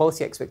the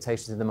quality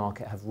expectations in the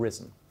market have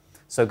risen.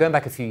 So going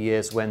back a few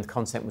years when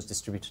content was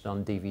distributed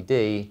on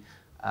DVD,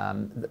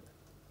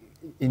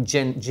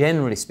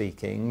 generally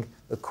speaking,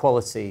 the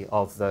quality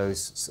of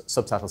those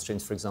subtitle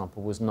streams, for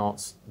example, was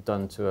not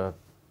done to a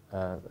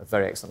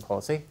very excellent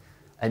quality.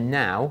 And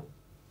now,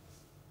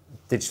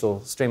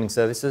 digital streaming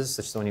services,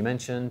 such as the one you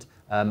mentioned,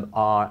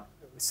 are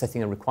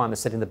setting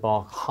the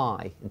bar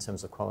high in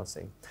terms of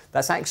quality.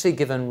 That's actually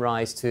given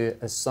rise to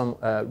some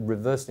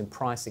reversal in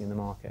pricing in the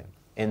market,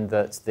 in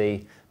that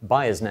the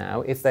buyers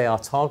now, if they are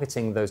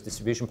targeting those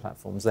distribution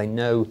platforms, they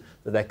know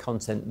that their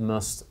content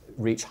must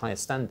reach higher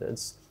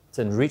standards.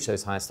 To reach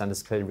those higher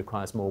standards clearly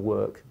requires more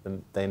work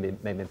than they may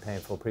have been paying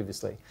for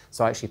previously.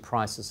 So actually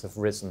prices have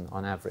risen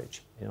on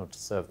average in order to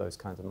serve those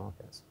kinds of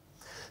markets.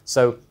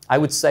 So I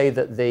would say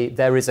that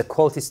there is a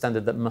quality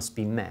standard that must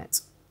be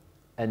met,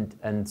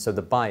 and so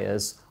the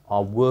buyers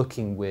are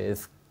working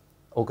with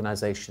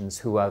organisations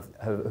who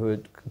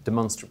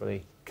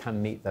demonstrably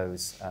can meet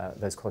those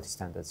quality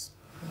standards.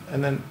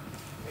 And then,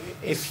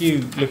 if you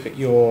look at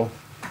your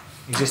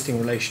existing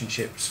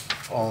relationships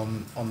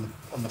on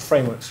the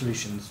framework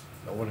solutions,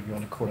 or whatever you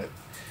want to call it,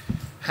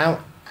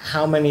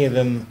 how many of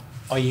them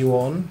are you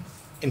on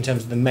in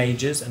terms of the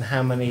majors, and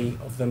how many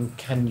of them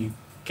can you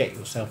get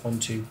yourself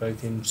onto,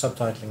 both in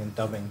subtitling and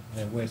dubbing?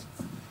 You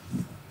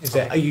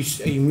know, are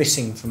you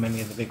missing from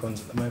any of the big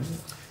ones at the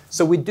moment?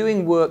 So we're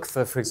doing work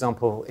for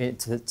example,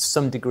 to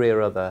some degree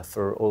or other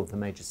for all of the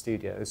major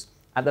studios.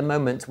 At the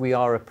moment, we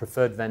are a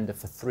preferred vendor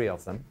for 3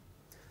 of them,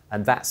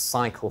 and that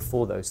cycle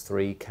for those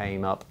 3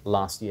 came up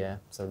last year.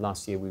 So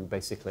last year we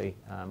basically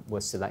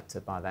were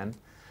selected by them.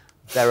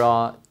 There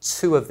are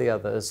 2 of the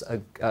others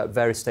at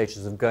various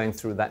stages of going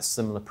through that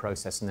similar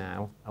process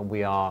now, and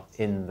we are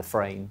in the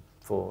frame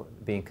for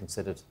being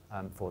considered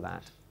for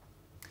that.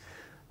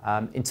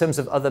 In terms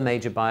of other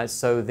major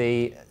buyers,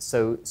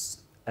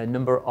 a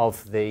number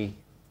of the,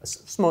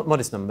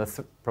 modest number,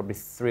 probably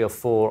 3 or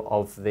 4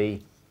 of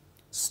the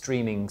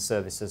streaming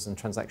services and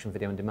transaction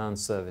video on demand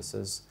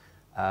services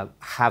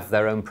have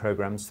their own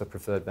programs for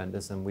preferred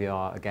vendors, and we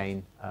are,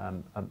 again,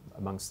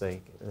 amongst the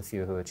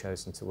few who are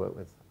chosen to work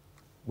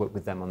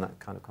with them on that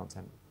kind of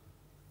content.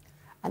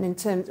 And in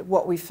terms of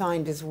what we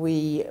find is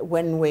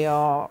when we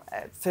are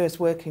first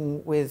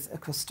working with a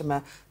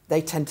customer, they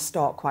tend to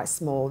start quite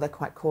small, they're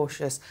quite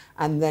cautious,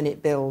 and then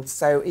it builds.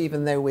 So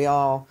even though we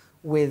are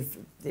with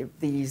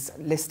these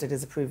listed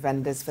as approved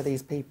vendors for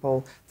these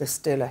people, there's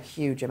still a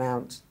huge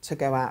amount to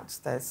go at.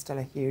 There's still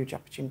a huge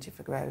opportunity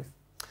for growth.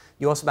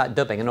 You asked about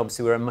dubbing, and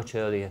obviously we're at a much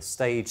earlier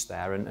stage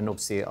there, and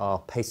obviously are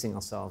pacing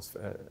ourselves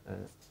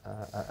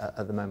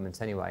at the moment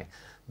anyway.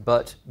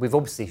 But we've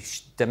obviously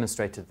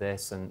demonstrated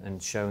this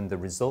and shown the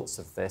results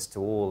of this to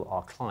all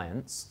our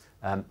clients,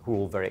 who are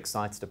all very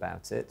excited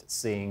about it,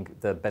 seeing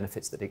the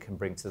benefits that it can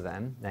bring to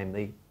them,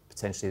 namely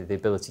potentially the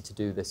ability to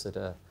do this at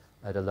a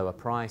lower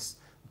price,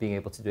 being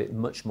able to do it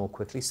much more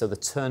quickly. So the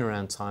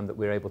turnaround time that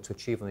we're able to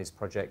achieve on these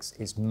projects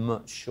is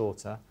much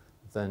shorter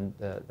than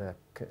the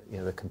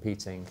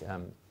competing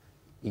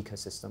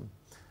ecosystem,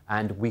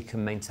 and we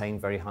can maintain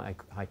very high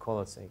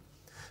quality.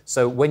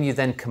 So when you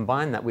then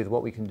combine that with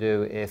what we can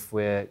do if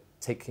we're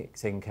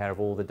taking care of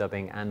all the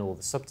dubbing and all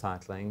the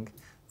subtitling,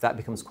 that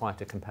becomes quite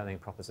a compelling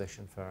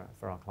proposition for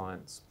our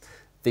clients.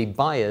 The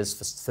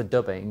buyers for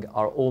dubbing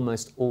are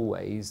almost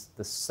always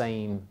the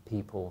same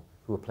people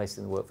who are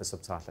placing the work for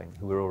subtitling,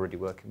 who we're already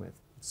working with.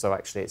 So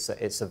actually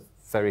it's a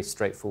very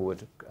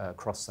straightforward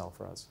cross-sell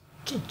for us.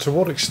 To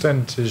what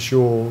extent is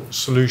your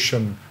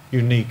solution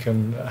unique,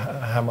 and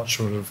how much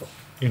sort of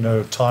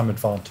time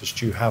advantage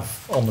do you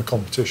have on the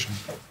competition?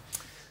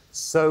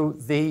 So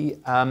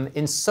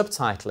in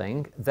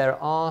subtitling, there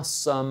are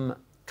some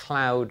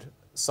cloud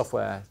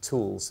software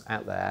tools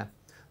out there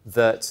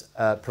that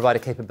provide a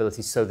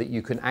capability so that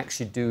you can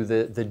actually do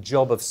the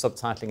job of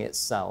subtitling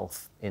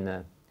itself in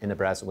a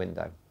browser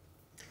window.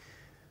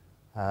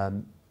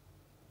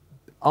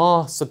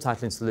 Our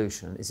subtitling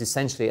solution is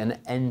essentially an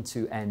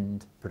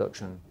end-to-end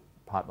production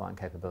pipeline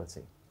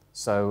capability.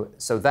 So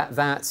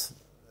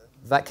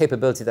that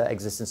capability that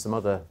exists in some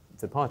other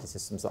third-party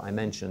systems that I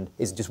mentioned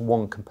is just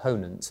one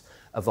component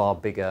of our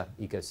bigger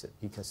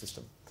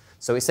ecosystem.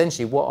 So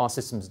essentially what our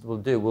systems will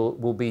do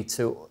will be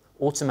to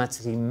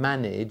automatically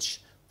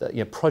manage,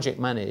 project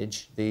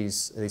manage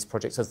these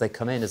projects as they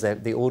come in, as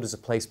the orders are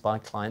placed by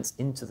clients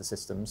into the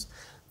systems.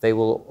 They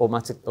will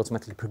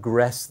automatically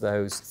progress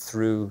those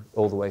through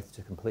all the way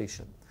to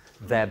completion,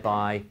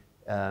 thereby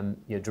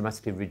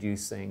dramatically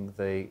reducing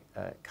the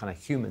kind of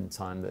human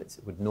time that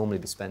would normally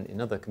be spent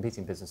in other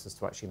competing businesses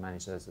to actually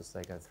manage those as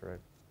they go through.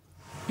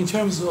 In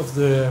terms of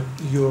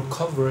your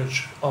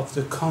coverage of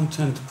the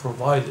content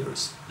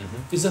providers,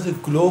 is that a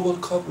global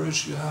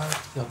coverage you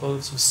have? You have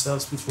lots of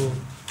salespeople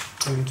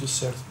going to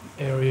certain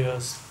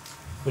areas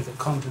where the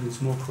content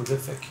is more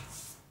prolific?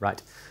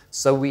 Right.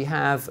 So we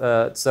have,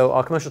 so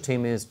our commercial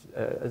team is,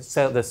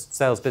 the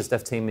sales biz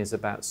dev team is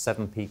about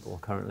 7 people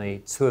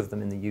currently, 2 of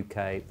them in the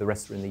UK, the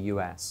rest are in the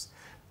US.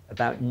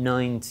 About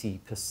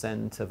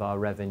 90% of our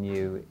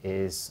revenue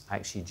is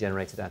actually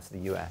generated out of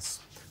the US.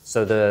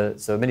 So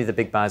many of the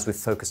big buyers we've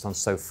focused on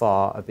so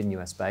far have been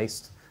US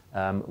based.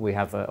 We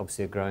have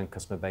obviously a growing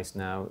customer base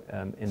now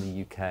in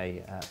the UK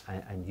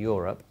and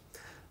Europe.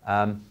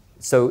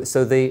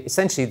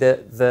 Essentially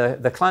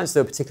the clients that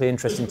are particularly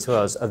interesting to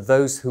us are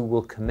those who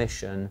will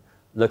commission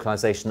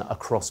localization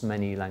across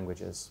many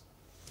languages.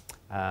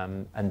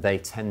 And they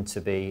tend to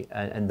be,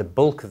 and the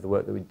bulk of the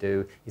work that we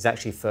do is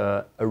actually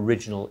for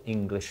original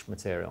English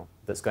material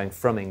that's going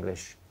from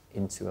English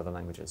into other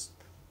languages.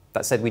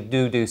 That said, we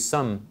do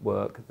some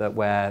work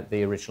where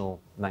the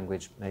original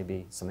language may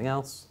be something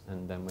else,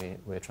 and then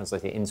we're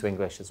translating it into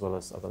English as well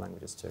as other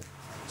languages too.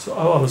 So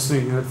I was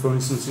thinking that, for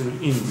instance,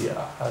 India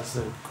has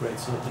a great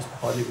sort of just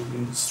Hollywood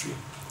industry.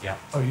 Yeah.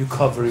 Are you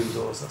covering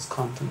those as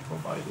content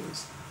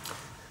providers?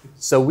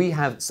 So we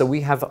have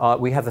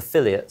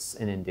affiliates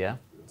in India.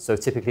 So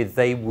typically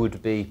they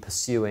would be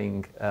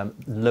pursuing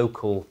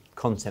local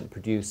content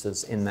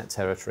producers in that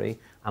territory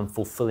and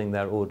fulfilling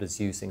their orders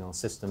using our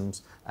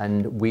systems,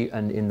 and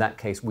in that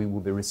case we will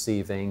be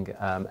receiving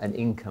an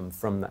income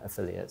from that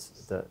affiliate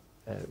that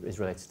is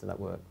related to that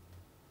work.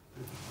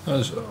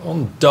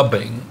 On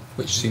dubbing,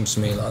 which seems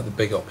to me like the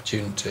big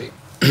opportunity,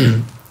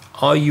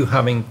 are you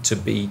having to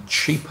be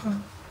cheaper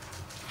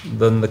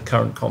than the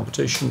current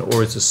competition,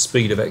 or is the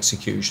speed of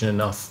execution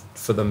enough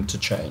for them to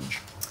change?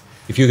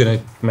 If you're going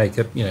to make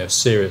a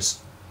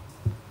serious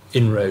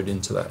inroad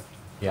into that,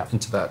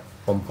 into that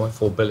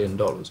 $1.4 billion.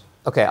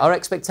 Okay, our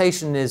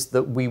expectation is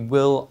that we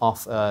will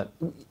offer.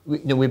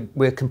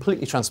 We're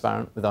completely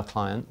transparent with our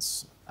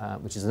clients,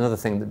 which is another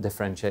thing that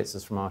differentiates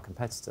us from our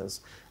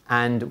competitors,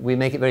 and we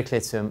make it very clear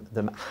to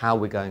them how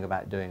we're going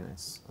about doing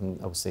this. And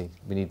obviously,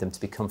 we need them to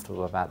be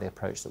comfortable about the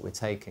approach that we're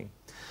taking,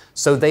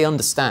 so they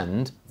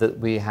understand that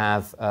we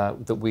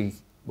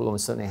will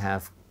almost certainly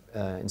have,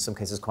 in some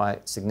cases,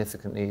 quite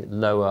significantly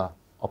lower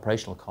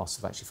operational costs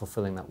of actually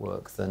fulfilling that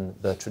work than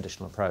the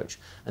traditional approach.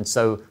 And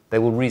so they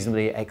will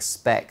reasonably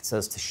expect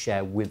us to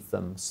share with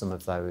them some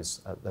of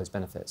those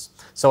benefits.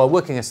 So our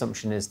working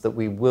assumption is that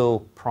we will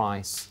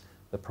price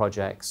the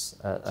projects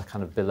are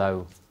kind of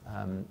below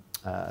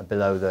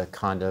the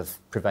kind of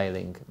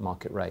prevailing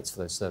market rates for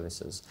those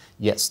services,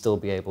 yet still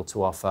be able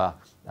to offer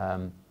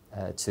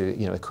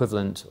to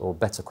equivalent or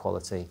better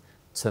quality,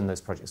 turn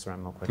those projects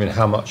around more quickly. I mean,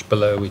 how much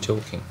below are we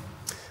talking?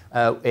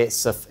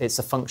 It's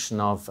a function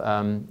of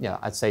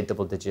I'd say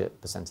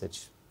double-digit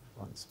percentage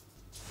points.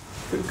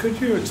 Could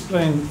you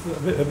explain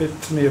a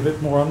bit to me a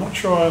bit more? I'm not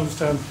sure I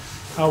understand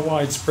how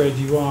widespread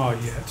you are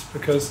yet,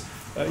 because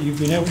you've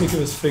been able to give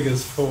us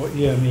figures for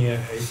EMEA.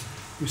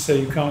 You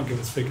say you can't give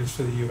us figures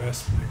for the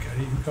US,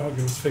 okay? You can't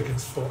give us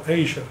figures for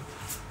Asia,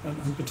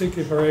 and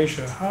particularly for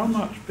Asia. How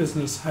much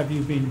business have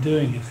you been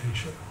doing in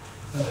Asia,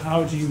 and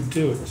how do you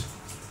do it?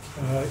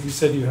 You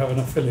said you have an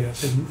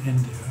affiliate in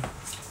India.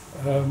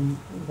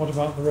 What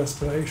about the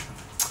rest of Asia?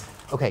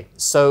 Okay,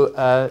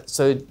 so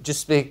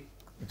just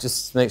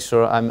to make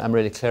sure I'm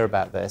really clear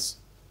about this.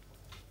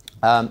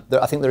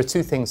 I think there are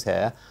two things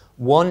here.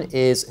 One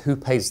is who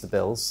pays the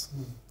bills,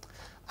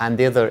 and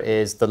the other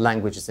is the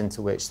languages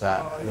into which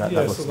that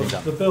works so being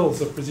done. the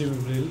bills are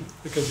presumably,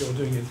 because you're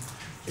doing it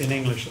in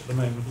English at the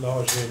moment,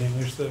 largely in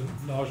English, they're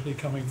largely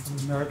coming from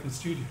the American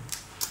studio.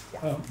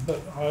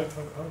 But I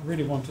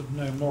really want to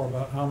know more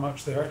about how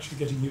much they're actually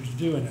getting you to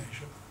do in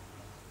Asia,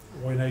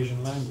 or in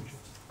Asian languages.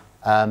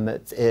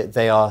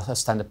 They are a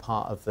standard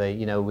part of the,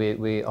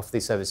 we offer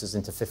these services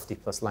into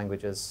 50+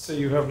 languages. So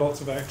you have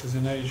lots of actors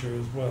in Asia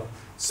as well.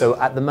 So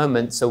at the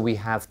moment, we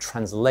have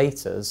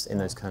translators in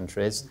those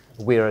countries.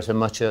 We're at a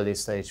much earlier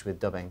stage with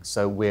dubbing.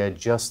 So we're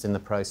just in the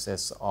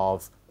process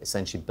of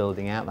essentially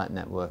building out that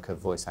network of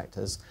voice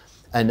actors.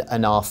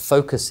 And our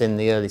focus in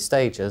the early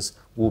stages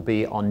will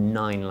be on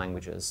 9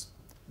 languages,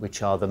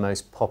 which are the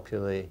most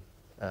popularly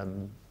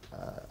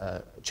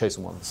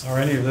chosen ones. Are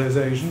any of those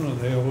Asian? Are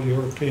they all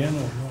European?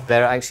 Or what?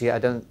 They're actually, I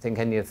don't think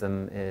any of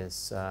them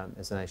is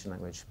an Asian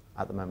language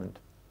at the moment.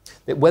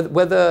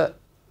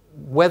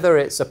 Whether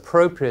it's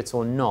appropriate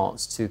or not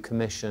to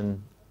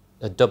commission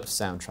a dubbed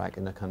soundtrack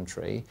in a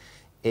country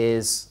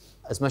is,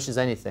 as much as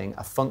anything,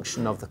 a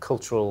function of the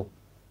cultural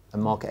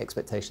and market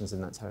expectations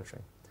in that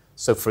territory.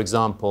 So, for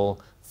example,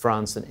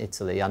 France and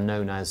Italy are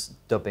known as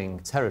dubbing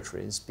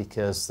territories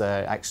because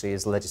there actually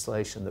is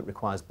legislation that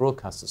requires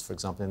broadcasters, for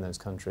example, in those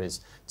countries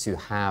to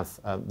have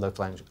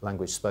local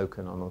language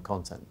spoken on all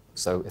content.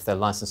 So if they're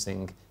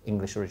licensing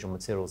English original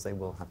materials, they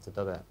will have to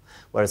dub it.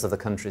 Whereas other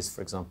countries,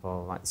 for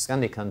example, like the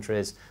Scandi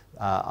countries,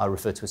 are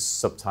referred to as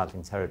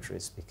subtitling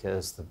territories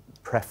because the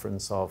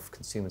preference of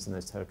consumers in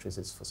those territories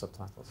is for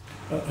subtitles.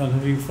 And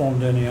have you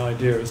formed any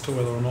idea as to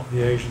whether or not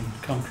the Asian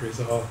countries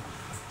are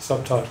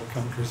subtitle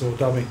countries or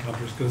dubbing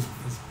countries? Because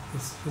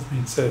as has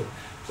been said,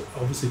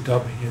 obviously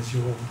dubbing is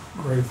your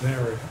growth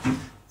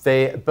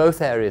area.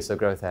 Both areas are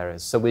growth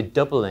areas. So we're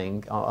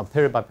doubling, on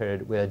period by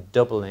period, we're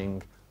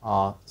doubling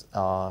our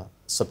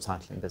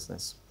subtitling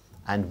business.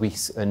 And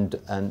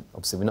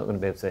obviously we're not going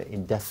to be able to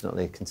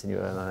indefinitely continue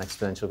on an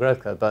exponential growth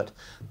curve,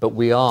 but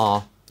we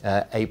are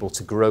able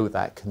to grow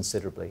that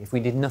considerably. If we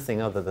did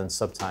nothing other than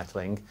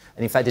subtitling,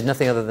 and in fact did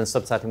nothing other than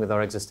subtitling with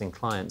our existing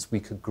clients,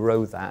 we could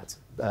grow that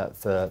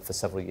for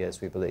several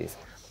years, we believe.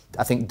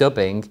 I think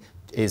dubbing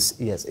is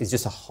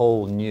just a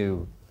whole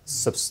new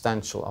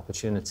substantial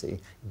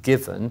opportunity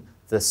given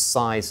the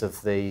size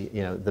of the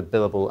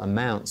billable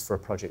amounts for a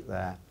project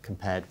there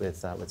compared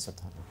with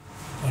subtitling.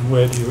 And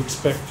where do you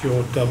expect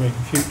your dubbing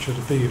future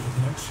to be for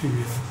the next few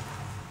years?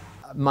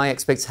 My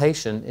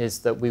expectation is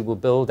that we will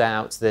build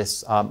out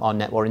this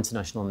our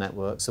international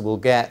network. So we'll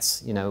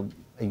get,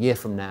 a year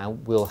from now,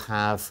 we'll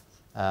have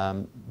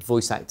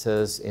voice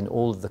actors in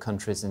all of the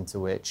countries into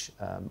which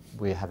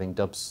we're having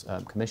dubs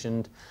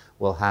commissioned.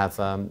 We'll have,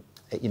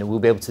 we'll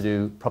be able to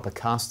do proper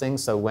casting.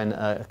 So when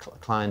a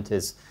client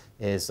is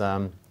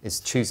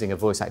choosing a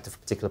voice actor for a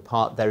particular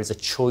part, there is a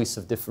choice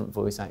of different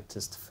voice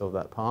actors to fill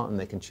that part, and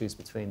they can choose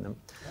between them.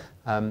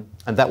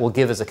 And that will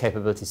give us a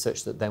capability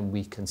such that then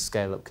we can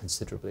scale up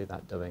considerably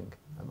that dubbing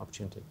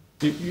opportunity.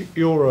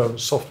 You're a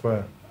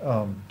software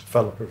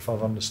developer, if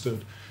I've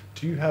understood.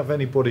 Do you have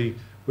anybody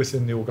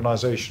within the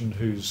organisation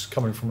who's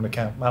coming from an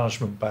account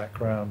management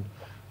background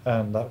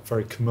and that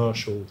very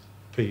commercial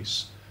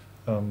piece?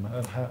 And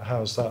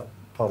how's that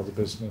part of the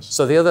business?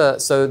 So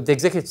the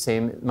executive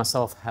team,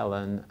 myself,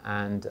 Helen,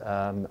 and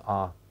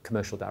our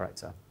commercial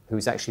director,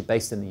 who's actually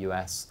based in the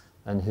US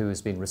and who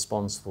has been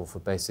responsible for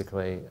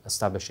basically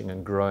establishing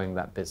and growing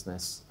that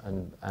business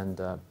and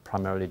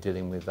primarily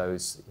dealing with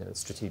those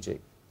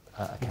strategic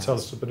accounts. Can you tell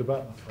us a bit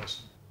about that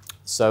person?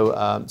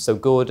 So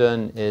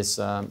Gordon has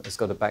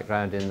got a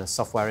background in the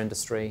software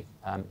industry.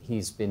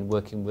 He's been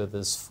working with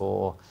us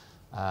for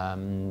a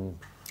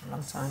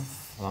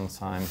long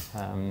time,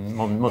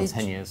 more than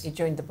 10 years. He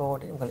joined the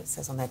board, well it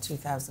says on there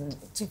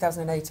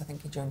 2008 I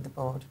think he joined the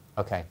board.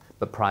 Okay,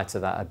 but prior to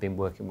that I'd been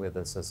working with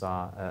us as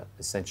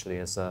essentially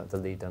as the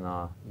lead in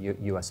our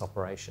US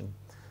operation.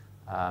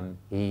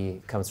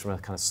 He comes from a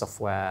kind of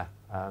software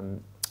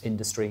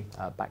industry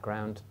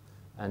background,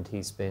 and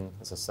he's been,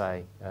 as I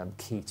say,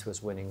 key to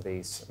us winning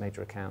these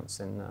major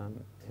accounts in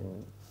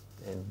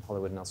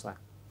Hollywood and elsewhere.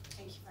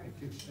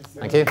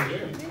 Thank you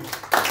very much.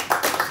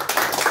 Thank you.